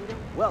with Freedom?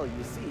 Well,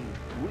 you see,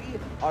 we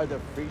are the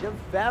Freedom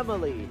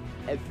Family,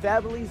 and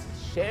families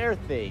share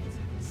things.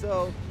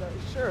 So,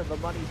 sure, the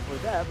money's for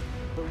them,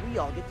 but we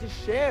all get to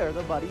share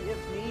the money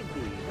if need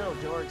be. No,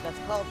 George, that's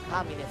called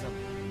communism.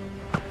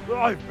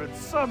 I've been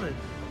summoned.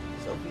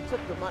 So if you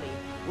took the money,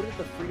 wouldn't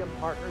the Freedom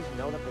Partners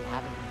know that they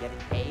haven't been getting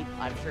paid?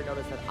 I'm sure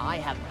noticed that I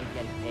haven't been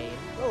getting paid.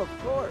 Well, of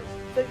course.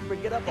 They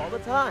bring it up all the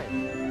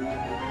time.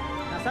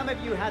 Now, some of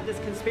you had this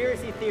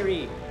conspiracy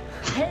theory.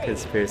 Hey,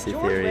 Conspiracy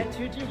George theory. went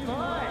to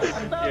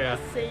Dubai about Yeah.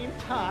 the same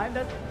time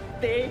that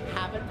they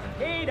haven't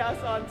paid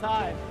us on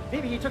time.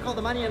 Maybe he took all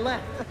the money and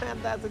left.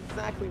 And that's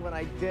exactly what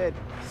I did.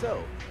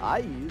 So, I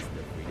used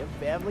the Freedom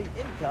Family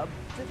income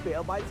to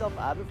bail myself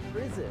out of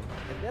prison.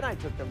 And then I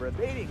took the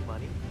remaining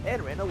money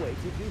and ran away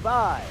to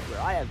Dubai,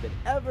 where I have been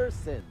ever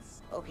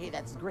since. Okay,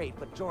 that's great,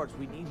 but George,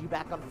 we need you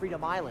back on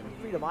Freedom Island.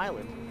 Freedom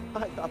Island?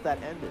 I thought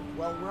that ended.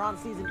 Well, we're on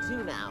season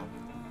 2 now.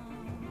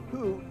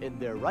 Who, in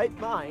their right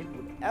mind,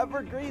 would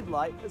ever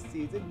greenlight a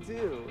season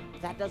 2?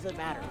 That doesn't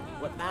matter.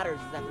 What matters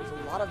is that there's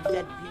a lot of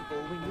dead people.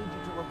 We need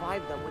you to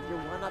revive them with your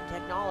one-up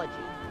technology.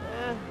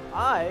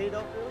 I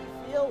don't really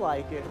feel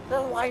like it.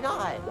 Then why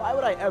not? Why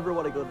would I ever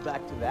want to go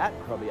back to that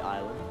crummy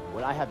island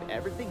when I have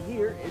everything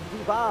here in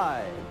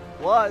Dubai?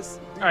 Plus,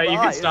 Dubai All right, you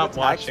can is stop a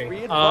watching.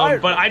 tax-free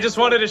environment. But I just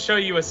wanted to show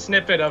you a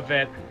snippet of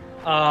it,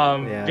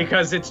 Yeah.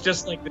 because it's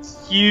just like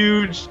this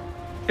huge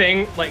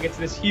thing, like it's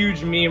this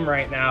huge meme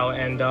right now,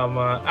 and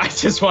I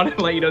just wanted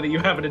to let you know that you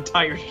have an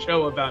entire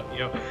show about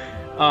you.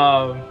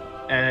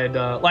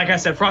 Like I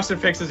said,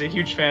 Frosted Fix is a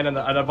huge fan, and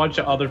a bunch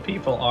of other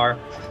people are.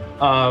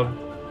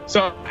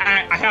 So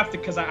I have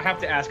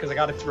to ask, because I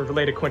got it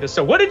related to Quintus.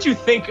 So what did you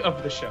think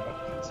of the show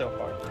so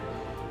far?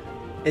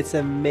 It's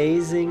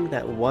amazing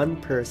that one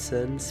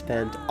person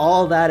spent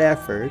all that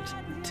effort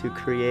to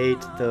create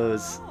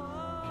those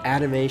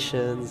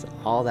animations,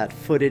 all that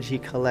footage he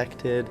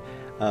collected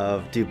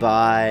of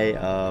Dubai,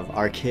 of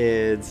our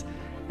kids,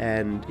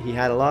 and he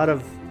had a lot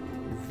of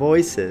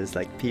voices,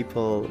 like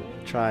people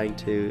trying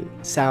to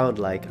sound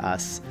like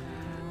us.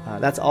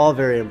 That's all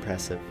very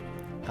impressive.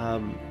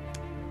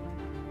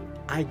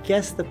 I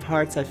guess the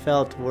parts I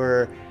felt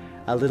were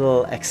a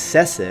little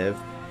excessive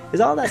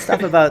is all that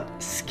stuff about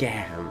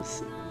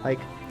scams. Like,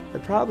 the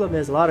problem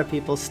is a lot of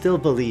people still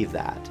believe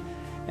that.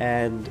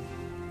 And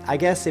I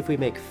guess if we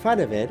make fun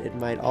of it, it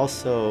might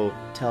also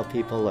tell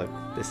people, look,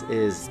 this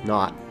is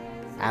not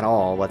at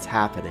all what's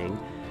happening.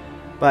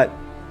 But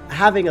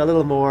having a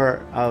little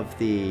more of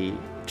the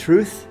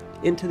truth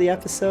into the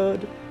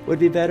episode would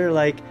be better,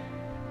 like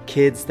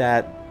kids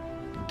that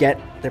get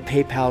their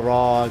PayPal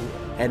wrong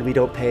and we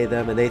don't pay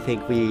them and they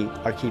think we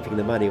are keeping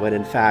the money when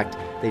in fact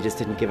they just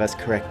didn't give us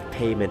correct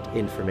payment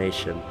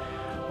information.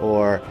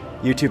 Or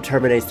YouTube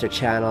terminates their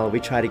channel, we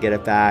try to get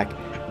it back,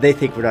 they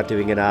think we're not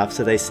doing enough,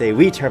 so they say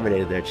we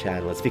terminated their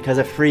channel. It's because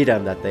of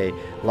freedom that they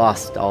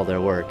lost all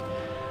their work.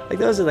 Like,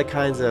 those are the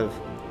kinds of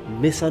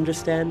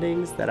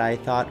misunderstandings that I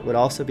thought would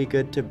also be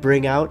good to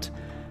bring out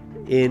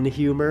in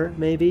humor,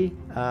 maybe,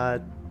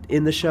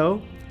 in the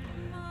show.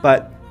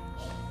 But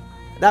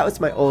that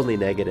was my only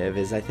negative,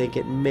 is I think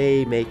it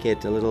may make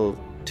it a little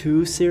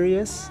too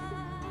serious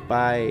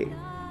by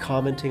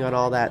commenting on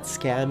all that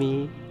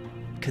scammy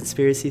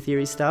conspiracy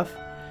theory stuff.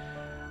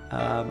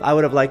 I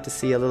would have liked to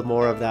see a little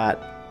more of that,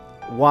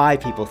 why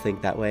people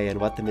think that way and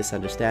what the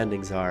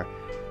misunderstandings are.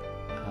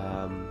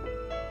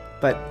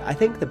 But I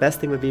think the best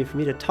thing would be for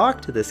me to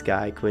talk to this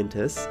guy,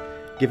 Quintus,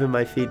 give him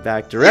my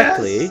feedback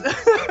directly,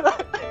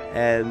 yes!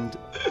 And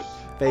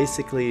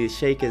basically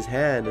shake his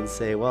hand and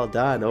say, well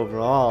done,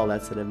 overall,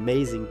 that's an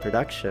amazing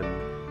production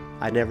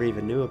I never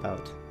even knew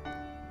about.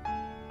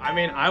 I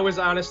mean, I was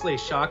honestly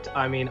shocked.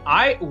 I mean,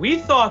 we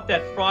thought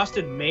that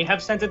Frosted may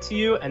have sent it to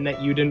you and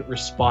that you didn't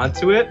respond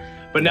to it,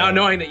 but now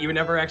knowing that you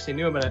never actually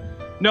knew about it.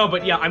 No,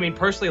 but yeah, I mean,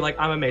 personally, like,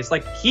 I'm amazed.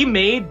 Like, he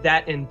made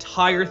that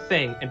entire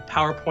thing in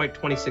PowerPoint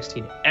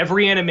 2016.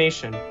 Every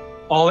animation,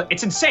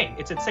 it's insane.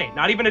 It's insane.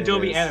 Not even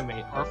Adobe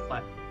Animate or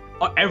Flash.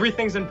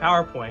 Everything's in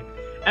PowerPoint.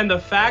 And the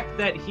fact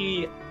that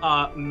he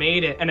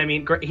made it, and I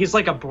mean, he's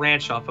like a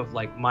branch off of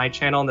like my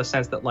channel in the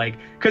sense that, like,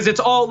 because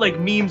it's all like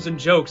memes and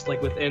jokes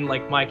like within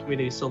like my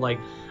community. So like,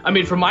 I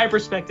mean, from my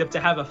perspective, to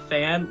have a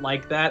fan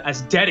like that,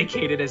 as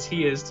dedicated as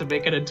he is to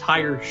make an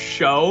entire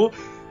show,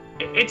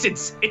 it's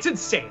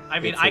insane. I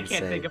mean, I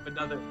can't think of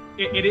another.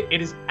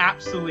 It is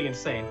absolutely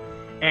insane.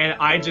 And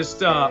I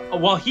just,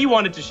 while he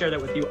wanted to share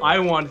that with you, I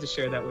wanted to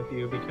share that with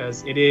you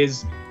because it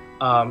is.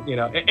 You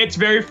know, it's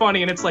very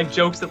funny, and it's like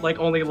jokes that like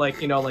only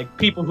like, you know, like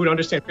people who don't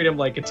understand freedom,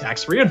 like a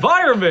tax-free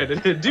environment in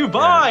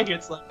Dubai. Yeah.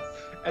 It's like,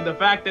 and the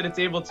fact that it's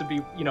able to be,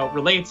 you know,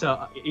 relate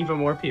to even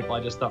more people,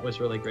 I just thought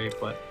was really great.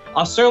 But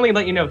I'll certainly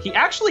let you know, he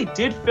actually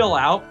did fill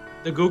out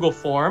the Google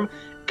form,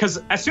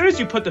 because as soon as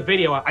you put the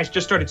video out, I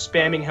just started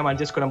spamming him on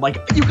Discord. I'm like,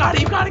 you gotta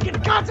get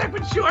in contact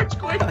with George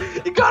quick.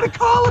 You gotta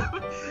call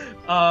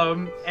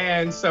him.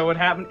 And so what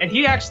happened, and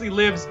he actually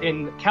lives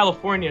in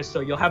California,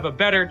 so you'll have a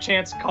better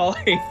chance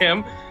calling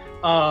him.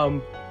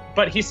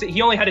 But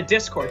he only had a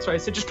Discord, so I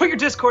said, just put your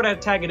Discord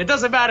tag in. It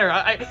doesn't matter.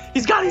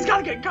 He's got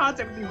to get in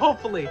contact with you,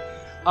 hopefully.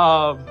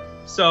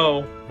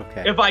 So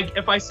okay.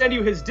 If I send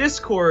you his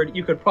Discord,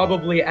 you could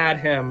probably add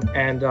him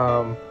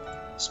and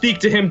speak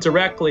to him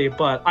directly.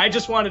 But I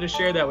just wanted to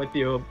share that with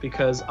you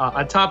because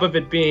on top of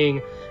it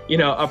being, you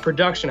know, a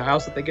production, I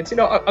also think it's, you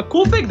know, a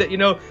cool thing that, you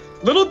know,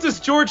 little does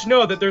George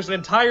know that there's an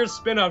entire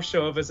spin-off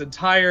show of his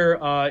entire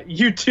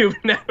YouTube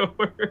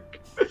network.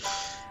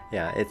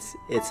 Yeah,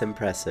 it's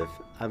impressive.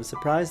 I'm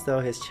surprised though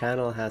his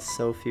channel has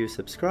so few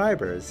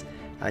subscribers.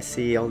 I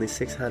see only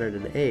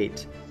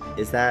 608.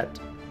 Is that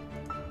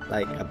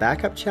like a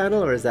backup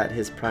channel or is that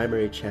his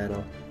primary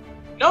channel?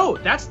 No,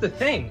 that's the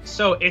thing.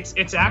 So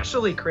it's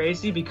actually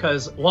crazy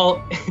because,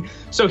 well,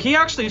 so he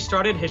actually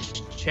started his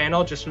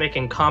channel just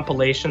making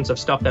compilations of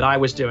stuff that I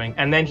was doing,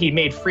 and then he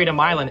made Freedom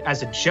Island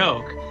as a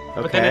joke.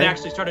 Okay. But then it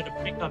actually started to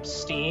pick up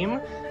steam,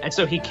 and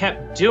so he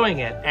kept doing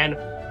it. And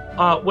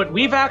what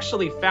we've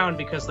actually found,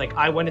 because like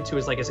I went into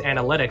his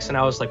analytics and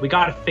I was like, we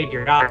got to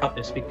figure out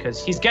this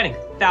because he's getting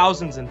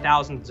thousands and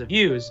thousands of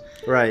views,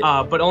 right?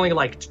 But only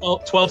like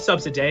 12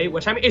 subs a day,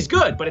 which I mean is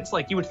good, but it's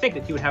like you would think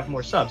that he would have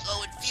more subs.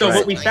 So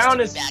what we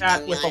found is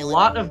that with a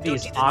lot of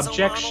these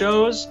object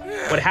shows,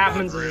 what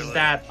happens is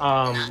that,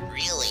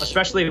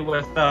 especially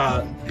with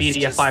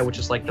BDFI, which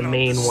is like the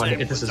main one,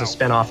 this is a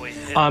spinoff,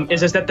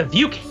 is that the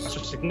view counts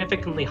are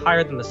significantly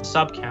higher than the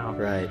sub count.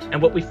 Right.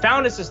 And what we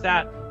found is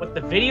that what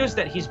the videos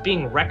that he's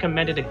being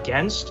recommended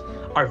against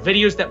are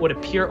videos that would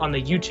appear on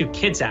the YouTube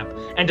Kids app.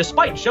 And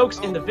despite jokes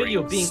in the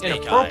video being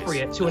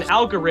inappropriate to an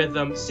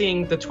algorithm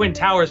seeing the Twin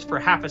Towers for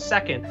half a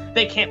second,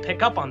 they can't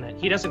pick up on that.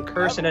 He doesn't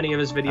curse in any of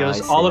his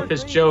videos. All of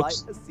his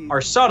jokes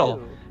are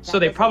subtle, so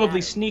they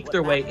probably sneak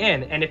their way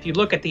in. And if you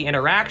look at the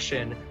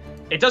interaction,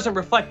 it doesn't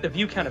reflect the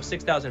view count of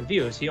 6,000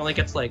 views. He only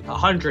gets like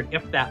 100,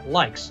 if that,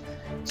 likes.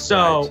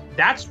 So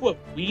that's what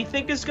we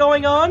think is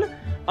going on.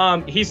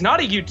 He's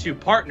not a YouTube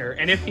partner,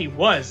 and if he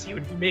was, he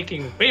would be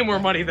making way more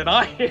money than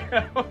I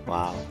am.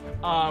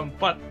 Wow.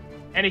 But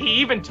And he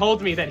even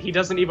told me that he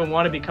doesn't even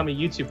want to become a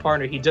YouTube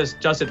partner. He just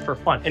does it for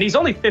fun. And he's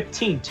only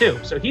 15 too,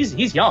 so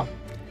he's young.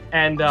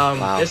 And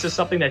Wow. This is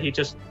something that he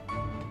just,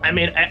 I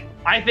mean,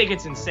 I think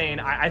it's insane.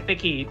 I think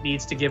he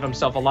needs to give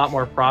himself a lot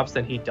more props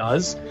than he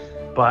does.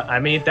 But I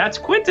mean, that's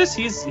Quintus.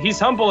 He's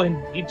humble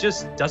and he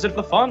just does it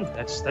for fun.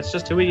 That's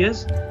just who he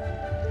is.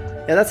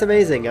 Yeah, that's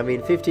amazing. I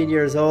mean, 15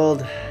 years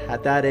old,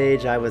 at that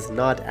age, I was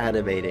not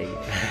animating.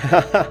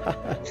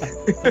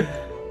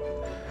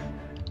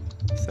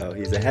 So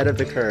he's ahead of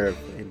the curve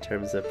in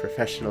terms of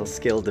professional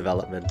skill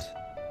development.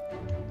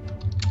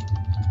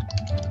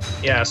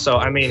 Yeah, so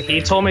I mean,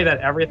 he told me that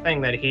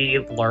everything that he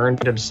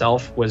learned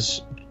himself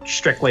was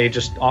strictly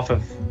just off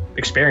of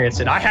experience,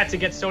 and I had to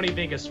get Sony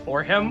Vegas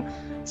for him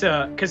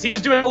because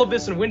he's doing all of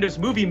this in Windows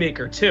Movie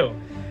Maker too.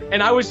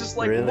 And I was just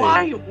like, Really?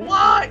 why?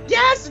 What?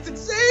 Yes, it's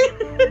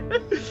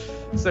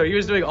insane! So he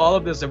was doing all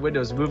of this in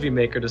Windows Movie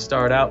Maker to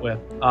start out with.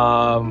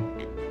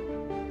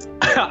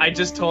 I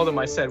just told him,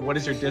 I said, what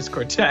is your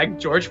Discord tag?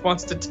 George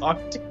wants to talk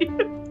to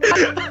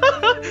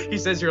you. He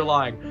says you're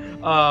lying.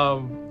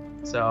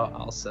 So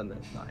I'll send it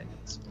 9.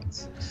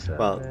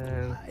 Well,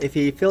 if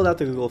he filled out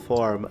the Google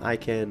form, I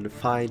can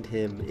find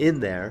him in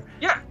there.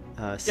 Yeah.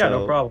 So Yeah,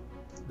 no problem.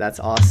 That's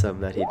awesome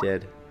that he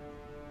did.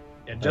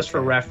 Yeah, just for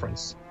Okay.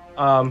 reference.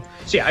 So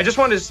yeah, I just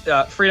wanted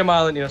to, Freedom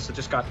Island, so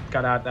just got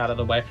out of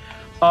the way.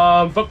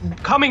 But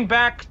coming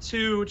back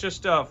to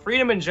just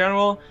Freedom in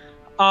general,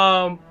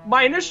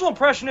 my initial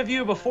impression of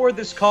you before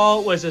this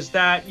call is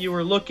that you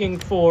were looking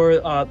for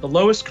the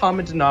lowest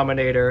common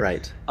denominator.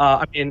 Right.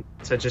 I mean,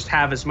 to just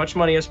have as much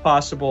money as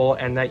possible,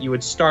 and that you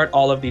would start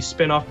all of these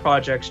spin-off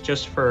projects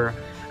just for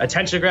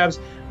attention grabs.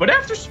 But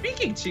after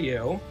speaking to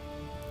you,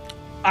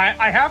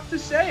 I have to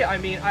say, I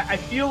mean, I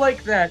feel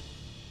like that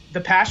the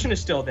passion is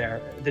still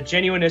there, the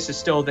genuineness is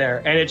still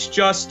there, and it's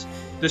just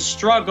the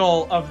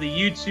struggle of the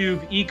YouTube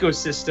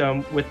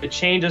ecosystem with the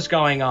changes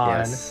going on.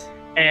 Yes.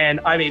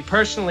 And I mean,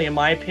 personally, in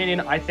my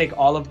opinion, I think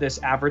all of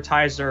this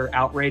advertiser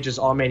outrage is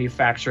all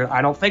manufactured.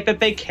 I don't think that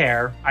they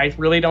care. I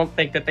really don't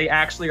think that they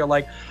actually are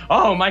like,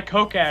 oh, my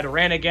Coke ad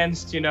ran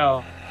against,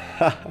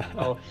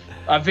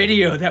 a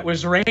video that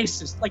was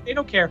racist. Like, they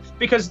don't care,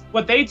 because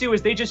what they do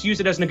is they just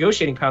use it as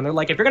negotiating power. They're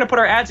like, if you're going to put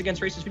our ads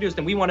against racist videos,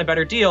 then we want a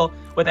better deal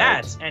with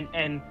ads.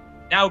 And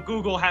now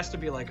Google has to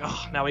be like,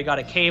 oh, now we got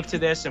to cave to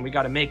this and we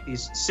got to make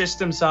these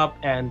systems up.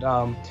 And,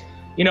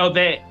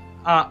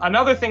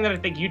 another thing that I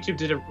think YouTube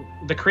did,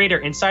 the Creator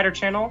Insider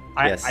channel,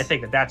 Yes. I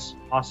think that's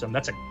awesome.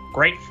 That's a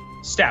great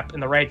step in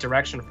the right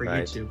direction for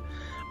Right. YouTube.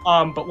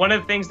 But one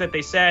of the things that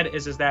they said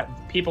is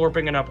that people were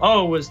bringing up,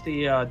 was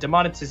the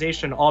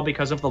demonetization all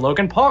because of the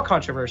Logan Paul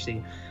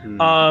controversy?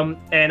 And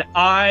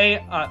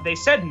they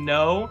said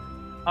no.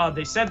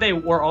 They said they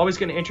were always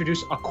going to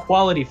introduce a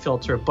quality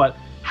filter, but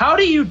how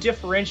do you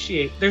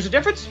differentiate? There's a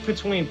difference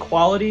between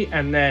quality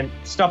and then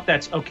stuff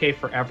that's okay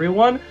for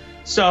everyone.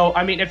 So,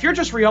 I mean, if you're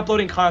just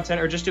re-uploading content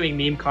or just doing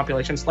meme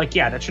compilations, like,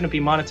 yeah, that shouldn't be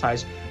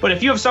monetized. But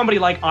if you have somebody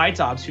like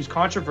iDobbs, who's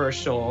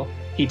controversial,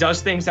 he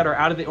does things that are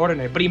out of the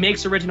ordinary, but he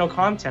makes original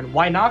content,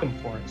 why knock him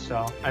for it?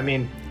 So, I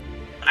mean,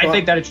 I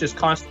think that it's just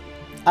constant.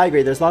 I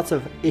agree. There's lots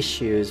of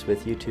issues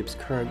with YouTube's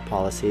current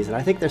policies, and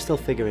I think they're still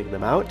figuring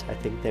them out. I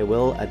think they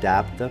will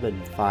adapt them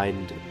and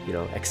find,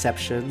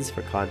 exceptions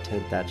for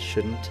content that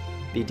shouldn't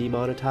be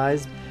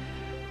demonetized.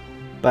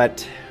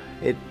 But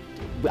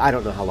I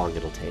don't know how long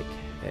it'll take.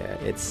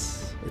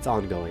 It's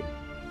ongoing.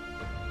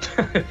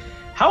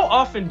 How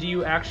often do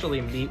you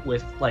actually meet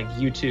with like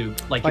YouTube?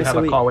 Like Twice you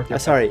have a call with your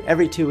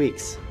every 2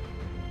 weeks.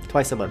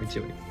 Twice a month.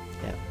 Every 2 weeks.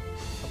 Yeah.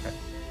 Okay.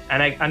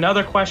 And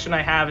another question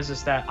I have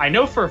is that I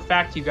know for a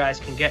fact you guys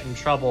can get in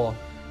trouble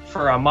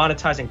for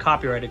monetizing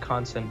copyrighted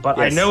content, but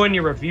Yes. I know in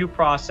your review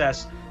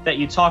process that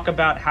you talk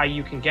about how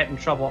you can get in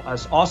trouble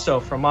as also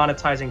for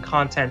monetizing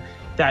content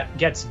that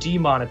gets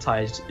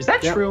demonetized. Is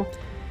that true?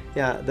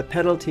 Yeah, the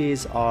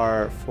penalties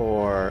are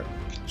for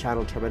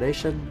channel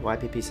termination,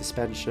 YPP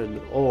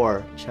suspension,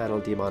 or channel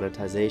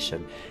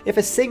demonetization. If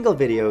a single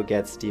video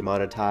gets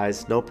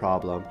demonetized, no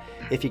problem.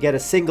 If you get a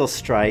single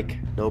strike,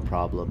 no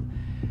problem.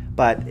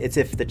 But it's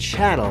if the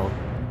channel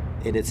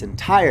in its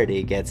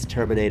entirety gets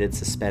terminated,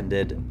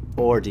 suspended,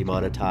 or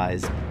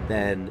demonetized,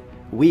 then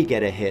we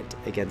get a hit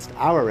against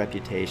our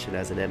reputation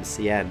as an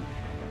MCN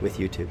with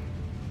YouTube.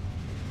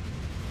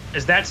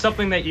 Is that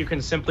something that you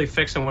can simply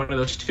fix in one of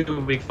those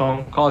 2-week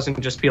phone calls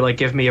and just be like,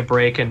 give me a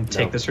break and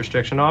take this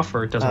restriction off,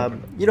 or it doesn't work?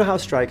 You know how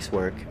strikes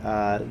work.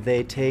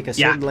 They take a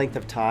certain length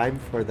of time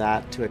for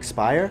that to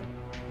expire.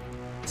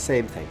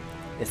 Same thing.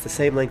 It's the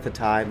same length of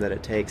time that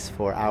it takes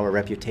for our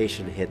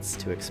reputation hits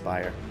to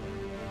expire.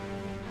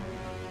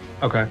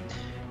 Okay.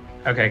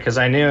 Okay, because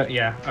I knew,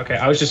 okay,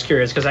 I was just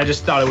curious, because I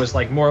just thought it was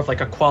like more of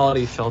like a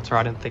quality filter.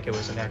 I didn't think it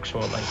was an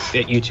actual, like,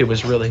 that YouTube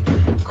was really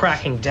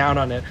cracking down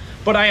on it.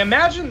 But I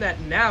imagine that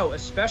now,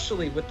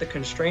 especially with the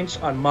constraints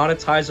on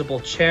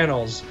monetizable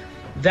channels,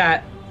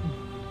 that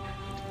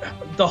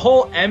the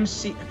whole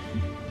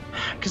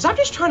because I'm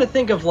just trying to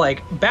think of,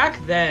 like,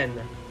 back then,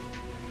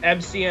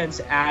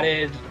 MCNs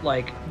added,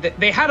 like,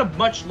 they had a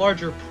much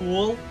larger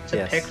pool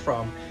to pick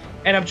from.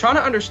 And I'm trying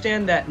to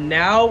understand that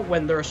now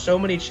when there are so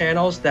many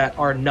channels that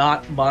are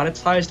not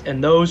monetized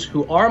and those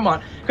who are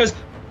because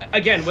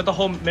again, with the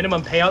whole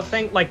minimum payout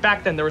thing, like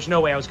back then there was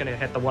no way I was going to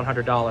hit the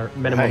 $100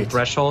 minimum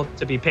threshold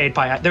to be paid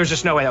by, there was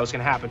just no way that was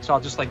going to happen. So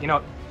I'll just like,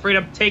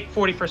 Freedom, take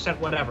 40%,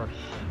 whatever.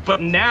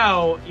 But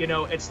now,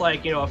 it's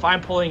like, if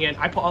I'm pulling in,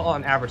 I pull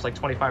on average like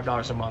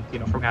 $25 a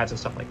month, from ads and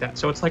stuff like that.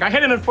 So it's like I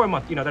hit it in 4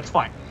 months, that's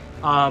fine.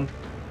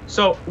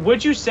 So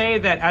would you say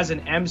that as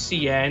an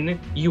MCN,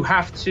 you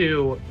have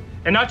to,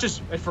 and not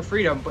just for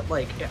Freedom, but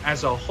like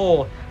as a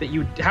whole, that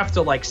you have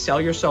to like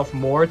sell yourself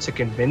more to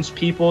convince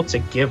people to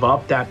give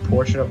up that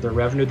portion of their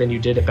revenue than you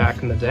did it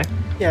back in the day?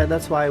 Yeah, and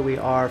that's why we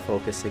are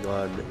focusing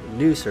on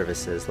new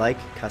services like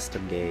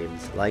custom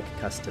games, like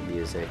custom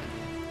music,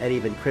 and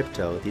even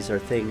crypto. These are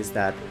things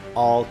that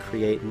all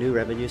create new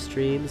revenue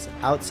streams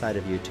outside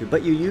of YouTube,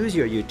 but you use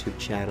your YouTube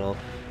channel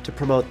to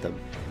promote them.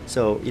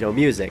 So,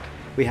 music.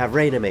 We have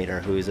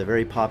Rainimator, who is a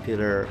very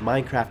popular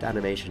Minecraft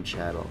animation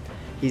channel.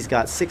 He's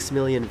got 6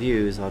 million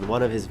views on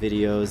one of his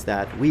videos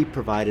that we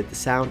provided the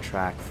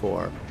soundtrack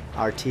for.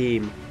 Our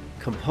team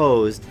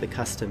composed the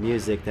custom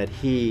music that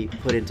he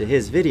put into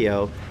his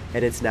video,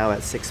 and it's now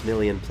at 6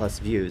 million plus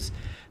views.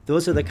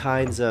 Those are the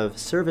kinds of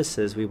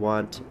services we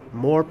want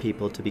more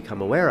people to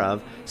become aware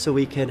of so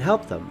we can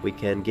help them. We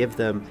can give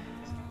them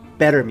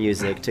better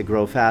music to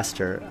grow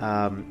faster.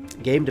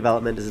 Game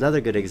development is another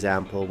good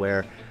example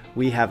where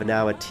we have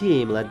now a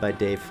team led by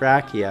Dave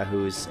Fracchia,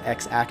 who's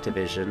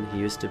ex-Activision. He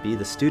used to be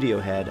the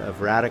studio head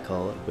of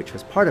Radical, which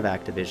was part of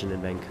Activision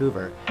in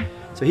Vancouver.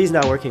 So he's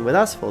now working with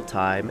us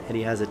full-time, and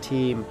he has a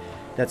team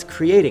that's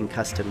creating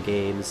custom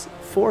games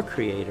for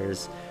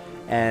creators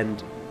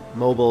and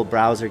mobile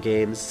browser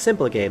games,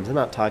 simple games. I'm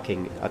not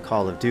talking a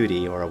Call of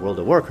Duty or a World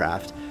of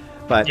Warcraft,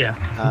 but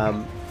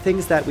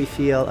things that we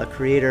feel a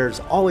creator's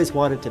always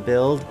wanted to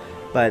build,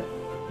 but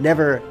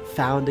never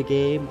found a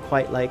game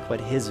quite like what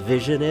his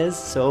vision is,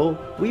 so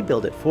we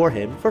build it for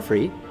him for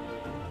free.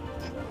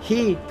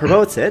 He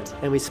promotes it,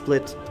 and we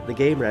split the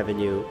game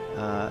revenue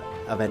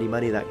of any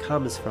money that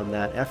comes from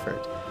that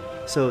effort.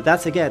 So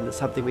that's, again,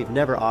 something we've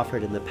never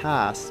offered in the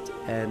past,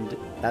 and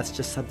that's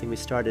just something we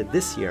started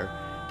this year.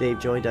 Dave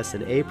joined us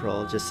in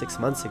April, just 6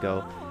 months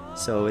ago,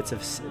 so it's a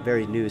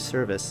very new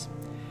service.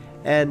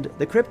 And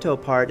the crypto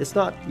part, it's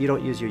not, you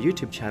don't use your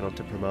YouTube channel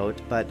to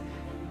promote, but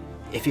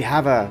if you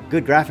have a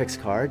good graphics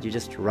card, you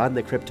just run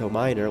the crypto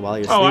miner while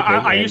you're sleeping.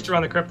 I used to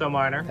run the crypto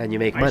miner. And you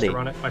make money. I used to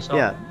run it myself.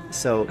 Yeah,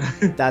 so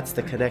that's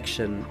the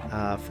connection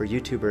for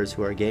YouTubers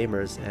who are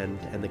gamers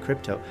and the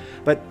crypto.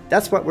 But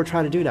that's what we're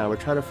trying to do now. We're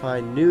trying to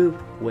find new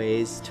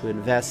ways to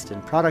invest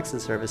in products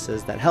and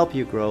services that help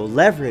you grow,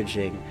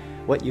 leveraging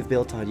what you've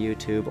built on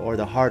YouTube or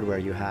the hardware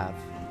you have.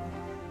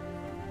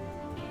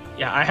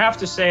 Yeah, I have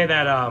to say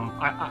that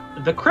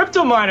the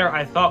crypto miner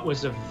I thought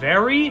was a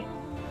very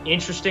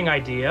interesting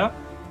idea.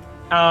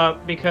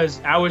 Because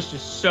I was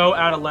just so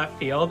out of left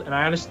field, and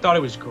I honestly thought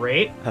it was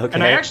great. Okay.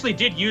 And I actually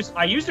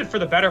I used it for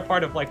the better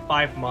part of like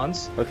 5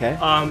 months. Okay.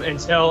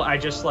 Until I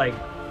just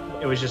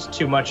it was just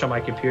too much on my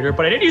computer.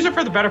 But I did use it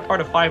for the better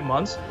part of 5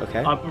 months.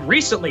 Okay.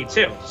 Recently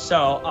too.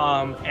 So,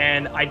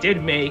 and I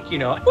did make,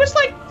 it was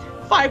like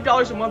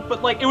 $5 a month,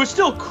 but like it was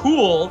still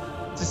cool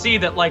to see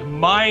that like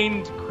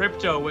mined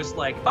crypto was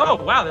like, oh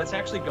wow, that's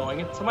actually going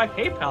into my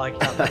PayPal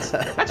account.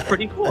 That's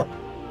pretty cool.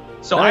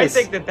 So nice.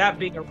 I think that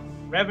being a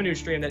revenue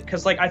stream, that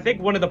because like I think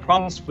one of the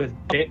problems with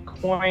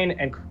Bitcoin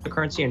and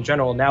cryptocurrency in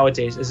general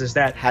nowadays is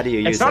that how do you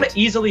use it's not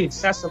easily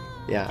accessible.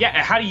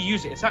 Yeah, how do you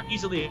use it? It's not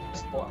easily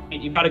accessible. I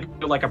mean, you got to go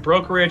to like a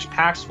brokerage,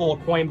 Paxful,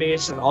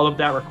 Coinbase, and all of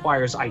that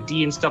requires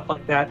ID and stuff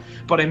like that.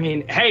 But I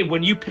mean, hey,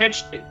 when you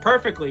pitched it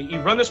perfectly, you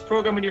run this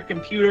program on your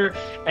computer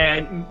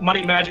and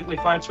money magically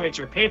finds its way to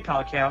your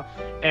PayPal account,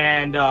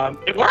 and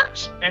it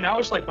works. And I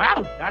was like,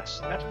 wow, that's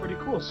pretty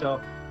cool.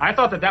 So I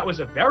thought that was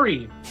a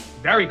very,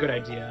 very good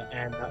idea,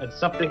 and it's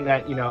something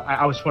that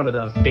I was one of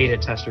the beta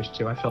testers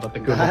too. I felt that the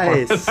Google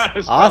part of that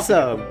is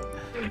awesome.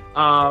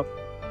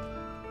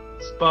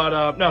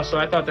 No, so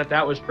I thought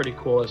that was pretty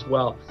cool as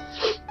well.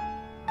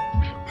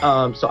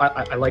 So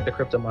I like the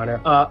crypto miner.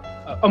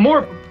 A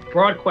more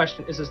broad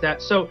question is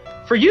that so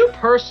for you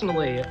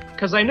personally,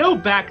 because I know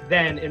back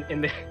then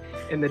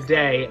in the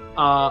day.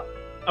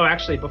 Oh,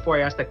 actually, before I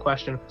ask that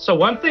question, so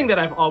one thing that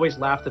I've always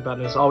laughed about,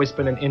 and has always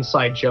been an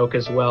inside joke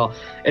as well,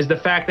 is the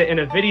fact that in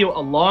a video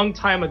a long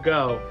time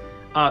ago,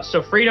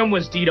 so Freedom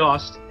was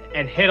DDoSed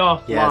and hit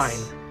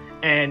offline,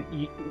 and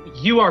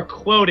you are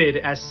quoted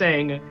as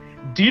saying,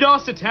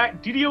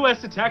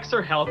 DDoS attacks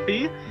are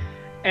healthy,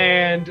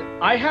 and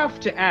I have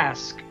to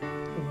ask,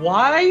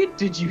 why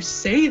did you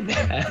say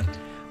that?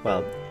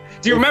 Well,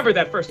 do you remember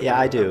that first? Yeah,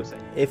 I do.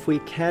 If we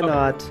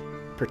cannot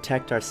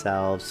protect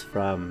ourselves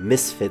from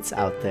misfits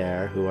out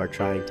there who are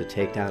trying to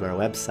take down our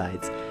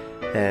websites,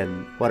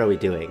 then what are we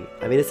doing?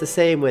 I mean, it's the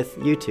same with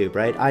YouTube,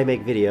 right? I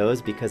make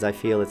videos because I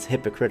feel it's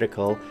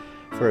hypocritical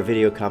for a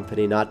video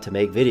company not to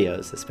make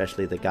videos,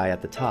 especially the guy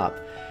at the top.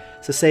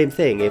 So same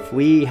thing, if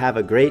we have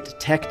a great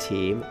tech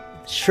team,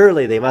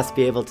 surely they must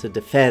be able to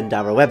defend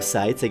our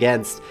websites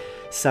against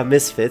some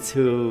misfits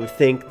who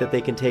think that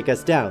they can take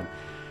us down.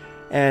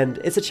 And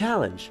it's a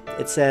challenge.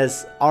 It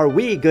says, are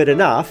we good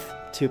enough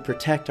to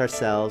protect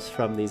ourselves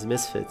from these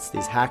misfits,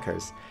 these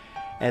hackers?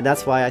 And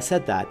that's why I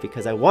said that,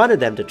 because I wanted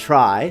them to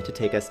try to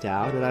take us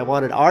down, and I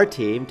wanted our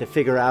team to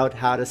figure out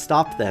how to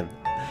stop them.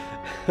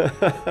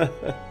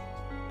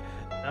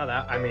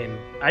 I mean,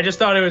 I just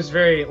thought it was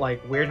very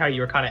weird how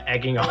you were kind of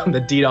egging on the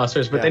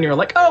DDoSers, but then you were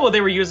like, oh, well,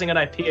 they were using an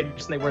IP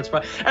address and they weren't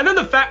spot. And then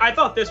the fact, I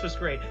thought this was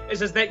great,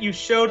 is that you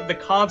showed the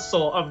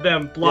console of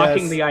them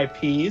blocking the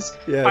IPs.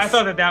 Yes. I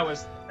thought that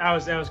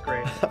was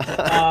great.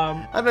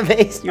 I'm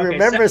amazed you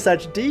remember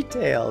such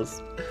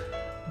details.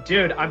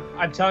 Dude,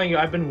 I'm telling you,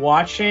 I've been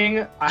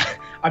watching.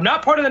 I'm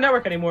not part of the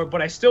network anymore, but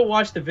I still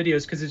watch the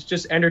videos because it's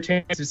just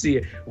entertaining to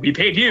see. We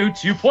paid you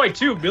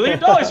 $2.2 million,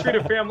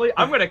 Freedom Family.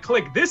 I'm gonna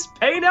click this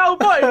pay now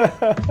button.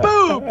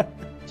 Boom.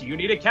 Do you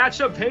need a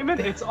catch-up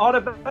payment? It's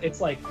automatic.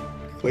 It's like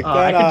click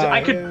that eye.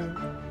 I could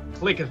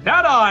click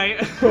that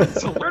eye.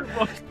 It's a weird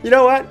one. You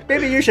know what?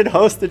 Maybe you should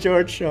host the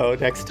George Show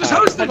next time. Just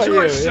host the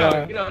George Show.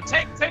 Yeah. You know,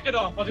 take it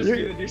off. I'll just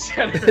be the new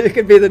senator. You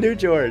could be the new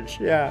George.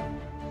 Yeah.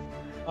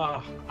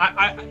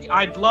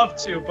 I'd love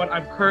to, but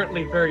I'm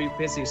currently very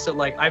busy. So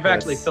I've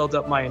actually filled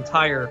up my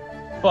entire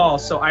fall.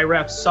 So I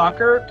rep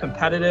soccer,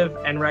 competitive,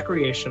 and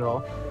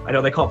recreational. I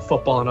know they call it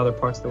football in other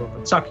parts of the world,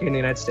 but soccer in the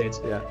United States.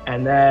 Yeah.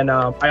 And then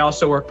I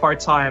also work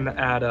part-time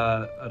at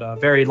a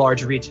very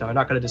large retail. I'm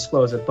not going to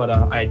disclose it, but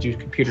I do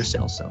computer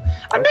sales. So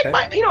I make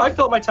I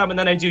fill up my time, and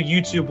then I do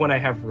YouTube when I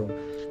have room.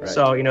 Right.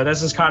 So,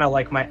 this is kind of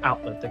like my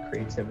outlet, the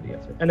creativity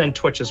of it. And then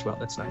Twitch as well.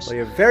 That's nice. Well,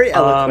 you're very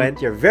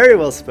eloquent. You're very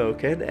well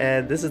spoken.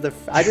 And this is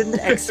I didn't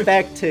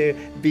expect to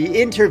be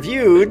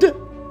interviewed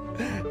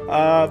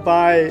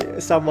by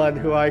someone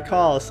who I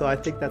call. So I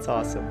think that's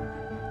awesome.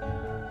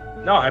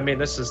 No, I mean,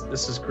 this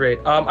is great.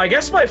 I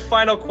guess my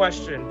final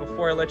question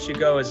before I let you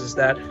go is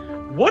that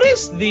what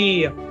is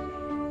the...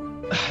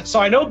 So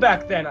I know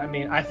back then, I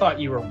mean, I thought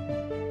you were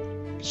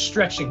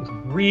stretching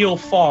real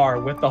far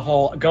with the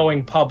whole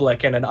going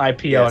public and an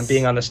IPO and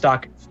being on the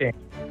stock exchange.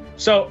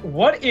 So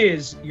what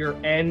is your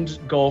end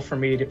goal for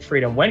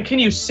Freedom? When can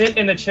you sit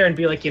in the chair and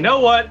be like, you know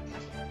what?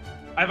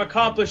 I've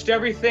accomplished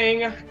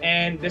everything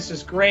and this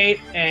is great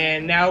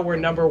and now we're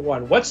number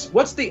one.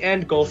 What's the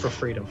end goal for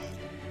Freedom?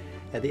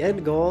 And the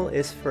end goal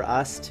is for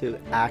us to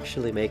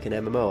actually make an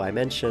MMO. I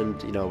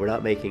mentioned, we're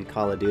not making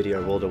Call of Duty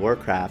or World of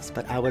Warcrafts,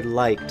 but I would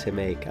like to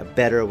make a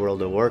better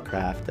World of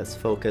Warcraft that's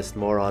focused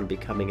more on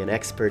becoming an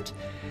expert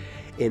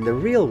in the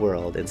real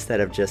world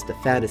instead of just a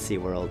fantasy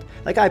world.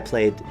 I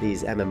played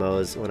these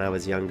MMOs when I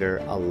was younger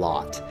a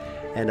lot,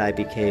 and I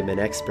became an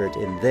expert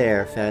in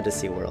their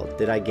fantasy world.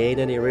 Did I gain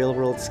any real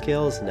world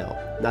skills? No.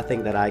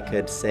 Nothing that I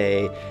could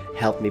say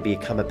helped me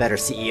become a better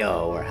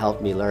CEO or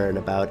help me learn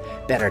about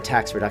better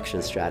tax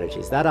reduction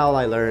strategies. That's all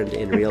I learned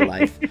in real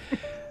life.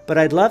 But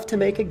I'd love to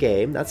make a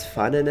game that's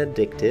fun and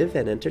addictive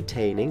and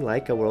entertaining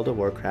like a World of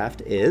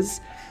Warcraft is,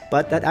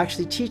 but that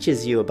actually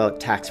teaches you about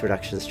tax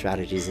reduction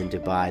strategies in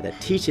Dubai, that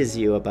teaches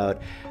you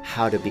about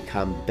how to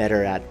become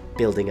better at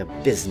building a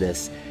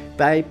business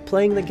by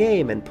playing the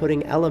game and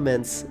putting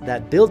elements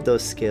that build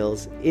those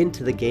skills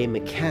into the game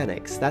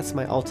mechanics. That's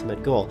my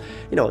ultimate goal.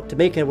 To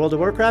make a World of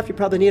Warcraft, you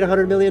probably need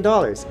 $100 million.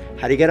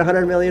 How do you get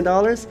 $100 million?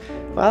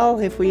 Well,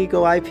 if we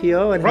go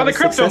IPO and run the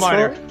crypto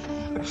miner.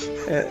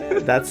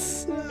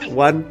 That's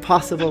one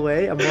possible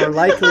way. A more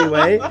likely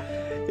way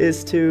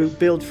is to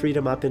build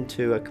Freedom up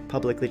into a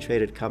publicly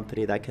traded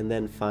company that can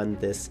then fund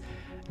this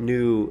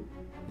new,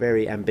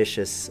 very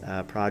ambitious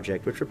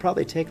project, which would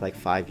probably take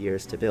 5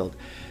 years to build.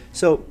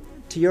 So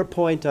to your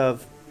point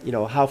of,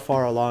 how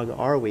far along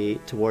are we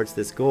towards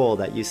this goal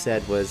that you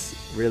said was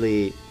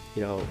really,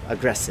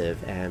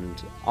 aggressive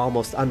and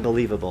almost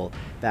unbelievable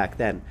back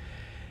then.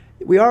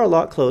 We are a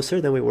lot closer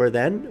than we were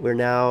then. We're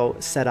now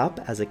set up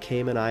as a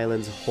Cayman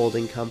Islands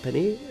holding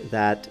company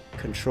that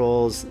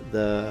controls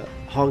the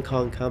Hong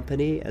Kong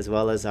company as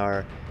well as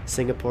our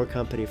Singapore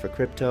company for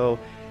crypto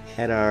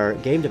and our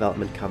game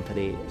development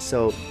company.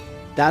 So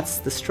that's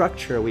the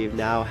structure we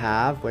now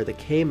have, where the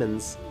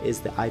Caymans is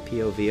the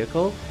IPO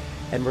vehicle,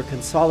 and we're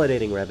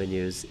consolidating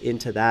revenues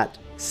into that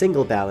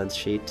single balance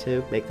sheet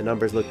to make the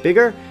numbers look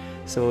bigger,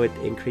 so it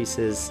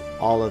increases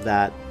all of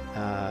that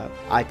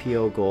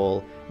IPO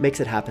goal, makes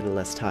it happen in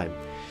less time.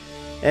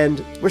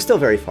 And we're still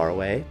very far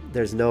away.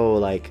 There's no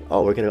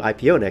oh, we're going to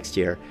IPO next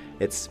year.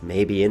 It's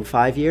maybe in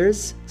 5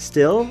 years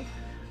still,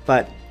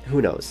 but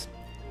who knows?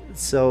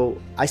 So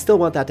I still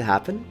want that to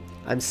happen.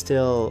 I'm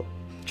still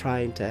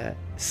trying to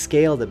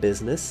scale the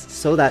business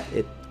so that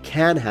it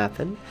can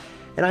happen.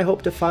 And I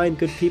hope to find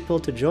good people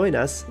to join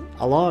us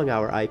along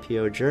our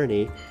IPO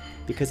journey,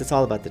 because it's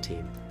all about the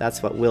team.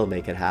 That's what will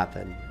make it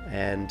happen.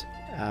 And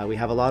we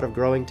have a lot of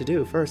growing to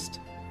do first.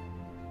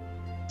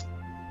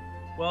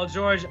 Well,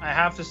 George, I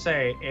have to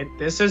say,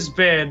 this has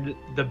been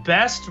the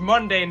best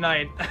Monday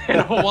night in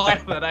a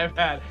while that I've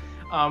had.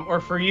 Or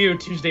for you,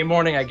 Tuesday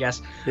morning, I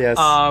guess. Yes.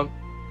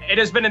 It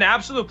has been an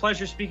absolute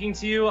pleasure speaking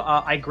to you.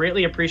 I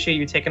greatly appreciate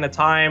you taking the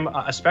time,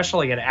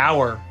 especially an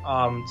hour,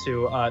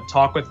 to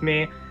talk with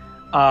me.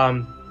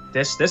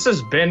 This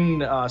has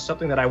been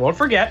something that I won't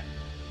forget.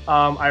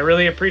 I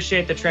really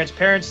appreciate the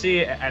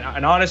transparency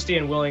and honesty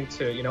and willing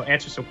to,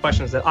 answer some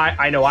questions that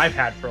I know I've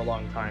had for a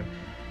long time.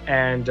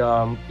 And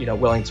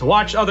willing to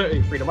watch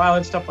other Freedom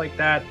Island stuff like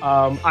that.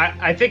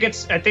 I think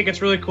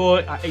it's really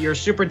cool. You're a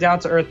super down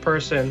to earth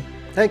person.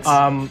 Thanks.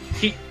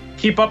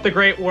 Keep up the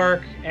great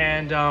work,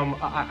 and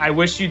I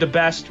wish you the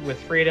best with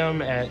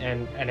Freedom,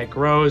 and it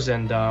grows.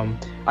 And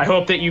I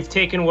hope that you've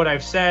taken what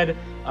I've said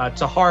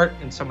to heart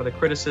and some of the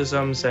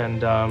criticisms,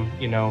 and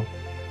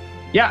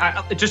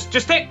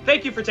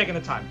thank you for taking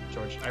the time,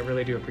 George. I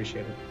really do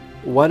appreciate it.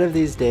 One of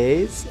these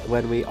days,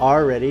 when we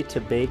are ready to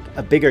make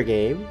a bigger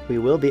game, we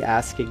will be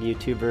asking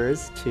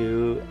YouTubers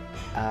to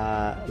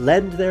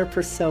lend their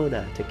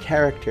persona to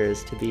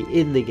characters to be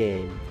in the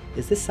game.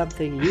 Is this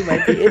something you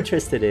might be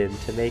interested in,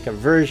 to make a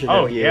version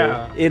of you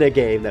in a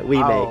game that we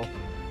make?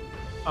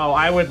 Oh,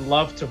 I would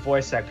love to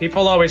voice act.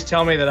 People always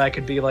tell me that I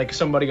could be like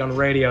somebody on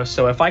radio,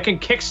 so if I can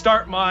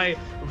kickstart my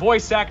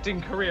voice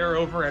acting career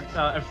over at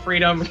a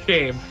Freedom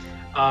game,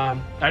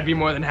 I'd be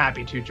more than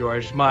happy to,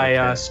 George. My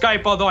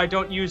Skype, although I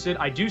don't use it,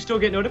 I do still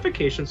get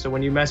notifications, so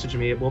when you message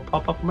me, it will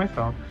pop up on my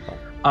phone.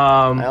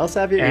 I also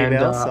have your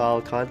email, so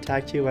I'll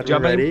contact you when we're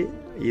ready.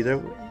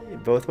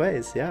 Both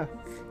ways, yeah.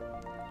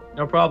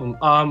 No problem.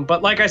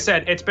 But like I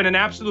said, it's been an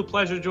absolute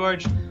pleasure,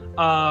 George.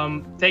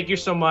 Thank you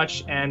so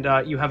much, and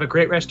you have a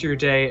great rest of your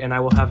day, and I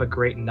will have a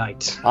great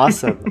night.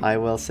 Awesome. I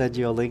will send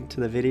you a link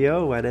to the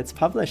video when it's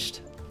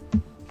published.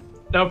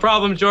 No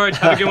problem, George.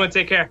 Have a good one.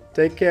 Take care.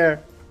 Take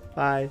care.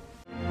 Bye.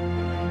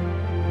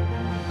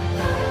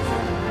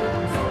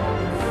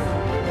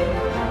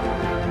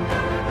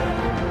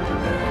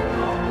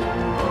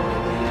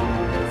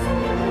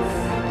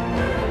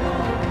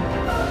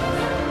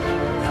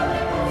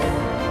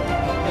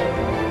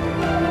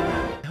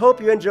 Hope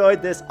you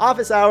enjoyed this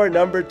office hour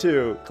number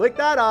 2. Click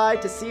that eye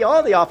to see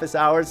all the office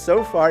hours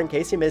so far in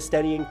case you missed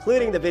any,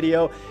 including the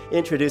video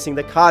introducing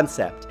the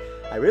concept.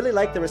 I really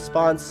like the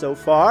response so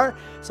far,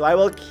 so I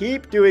will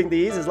keep doing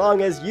these as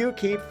long as you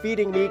keep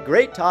feeding me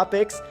great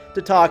topics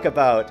to talk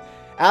about.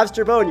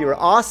 Avsterbone, you were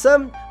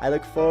awesome. I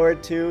look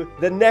forward to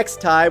the next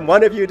time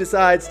one of you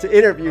decides to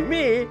interview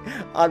me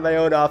on my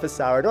own office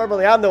hour.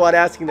 Normally I'm the one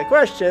asking the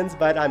questions,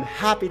 but I'm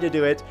happy to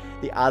do it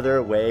the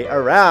other way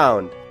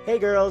around. Hey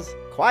girls,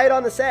 quiet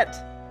on the set.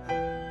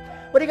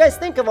 What do you guys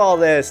think of all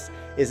this?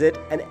 Is it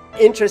an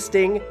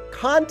interesting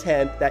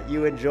content that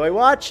you enjoy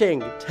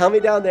watching? Tell me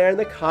down there in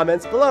the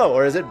comments below.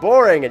 Or is it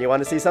boring and you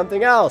want to see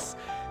something else?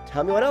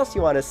 Tell me what else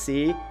you want to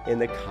see in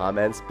the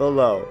comments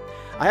below.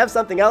 I have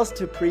something else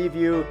to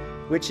preview,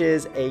 which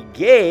is a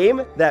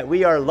game that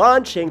we are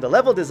launching the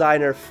level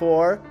designer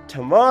for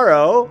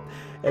tomorrow,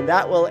 and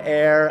that will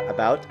air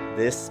about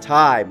this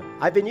time.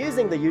 I've been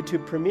using the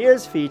YouTube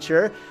Premieres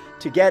feature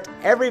to get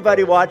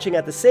everybody watching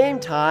at the same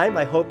time.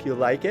 I hope you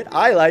like it.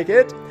 I like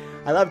it.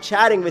 I love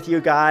chatting with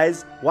you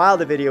guys while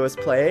the video is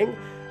playing,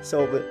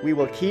 so we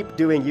will keep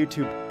doing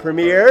YouTube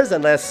Premieres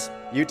unless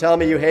you tell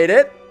me you hate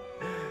it.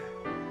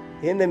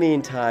 In the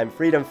meantime,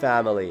 Freedom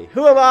Family,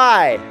 who am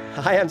I?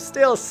 I am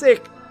still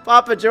sick,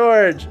 Papa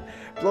George,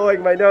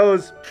 blowing my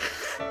nose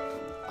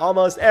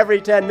almost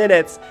every 10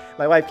 minutes.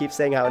 My wife keeps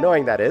saying how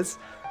annoying that is.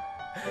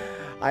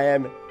 I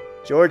am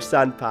George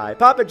Sunpie,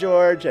 Papa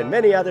George, and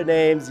many other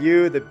names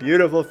you, the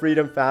beautiful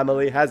Freedom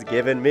Family, has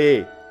given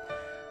me.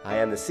 I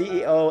am the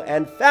CEO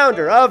and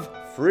founder of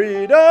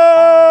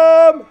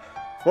Freedom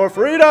for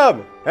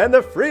Freedom and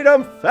the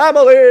Freedom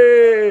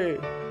Family,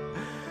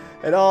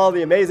 and all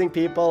the amazing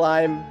people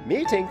I'm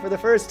meeting for the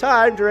first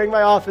time during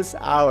my office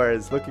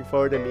hours. Looking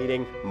forward to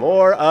meeting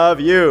more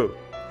of you.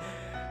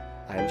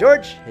 I'm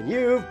George, and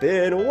you've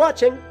been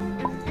watching.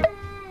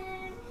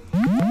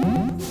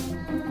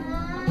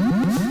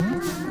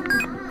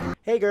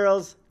 Hey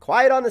girls,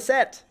 quiet on the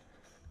set.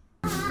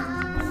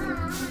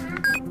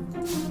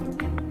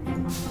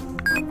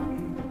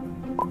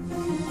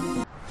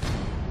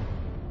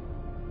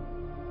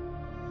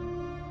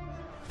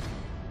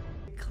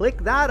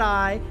 Click that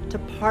eye to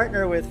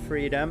partner with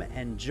Freedom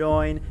and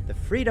join the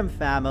Freedom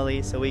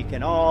Family so we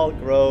can all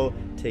grow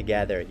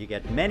together. You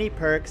get many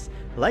perks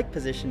like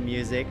position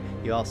music,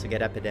 you also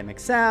get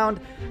Epidemic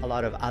Sound, a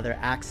lot of other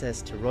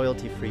access to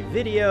royalty-free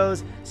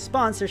videos,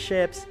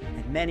 sponsorships,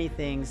 and many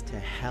things to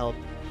help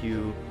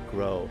you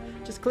grow.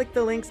 Just click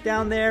the links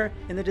down there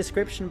in the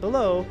description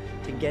below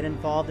to get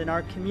involved in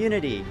our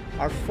community,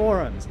 our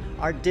forums,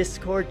 our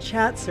Discord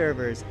chat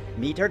servers,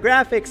 meet our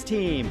graphics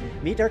team,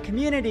 meet our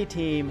community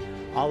team,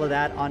 all of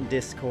that on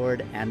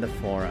Discord and the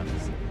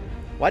forums.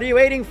 What are you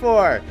waiting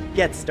for?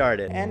 Get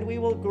started. And we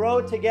will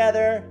grow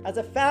together as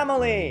a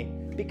family,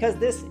 because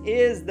this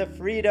is the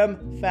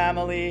Freedom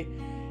Family.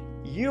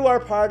 You are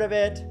part of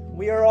it,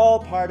 we are all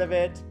part of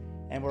it,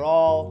 and we're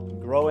all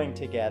growing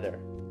together.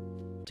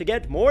 To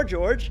get more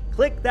George,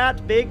 click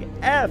that big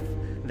F.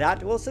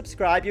 That will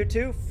subscribe you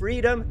to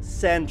Freedom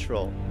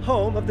Central,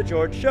 home of The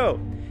George Show.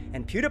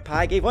 And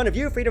PewDiePie gave one of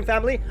you, Freedom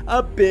Family,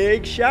 a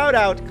big shout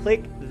out.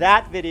 Click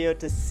that video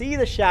to see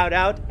the shout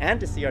out and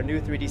to see our new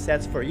 3D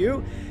sets for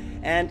you.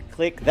 And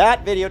click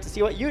that video to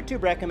see what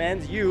YouTube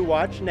recommends you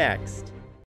watch next.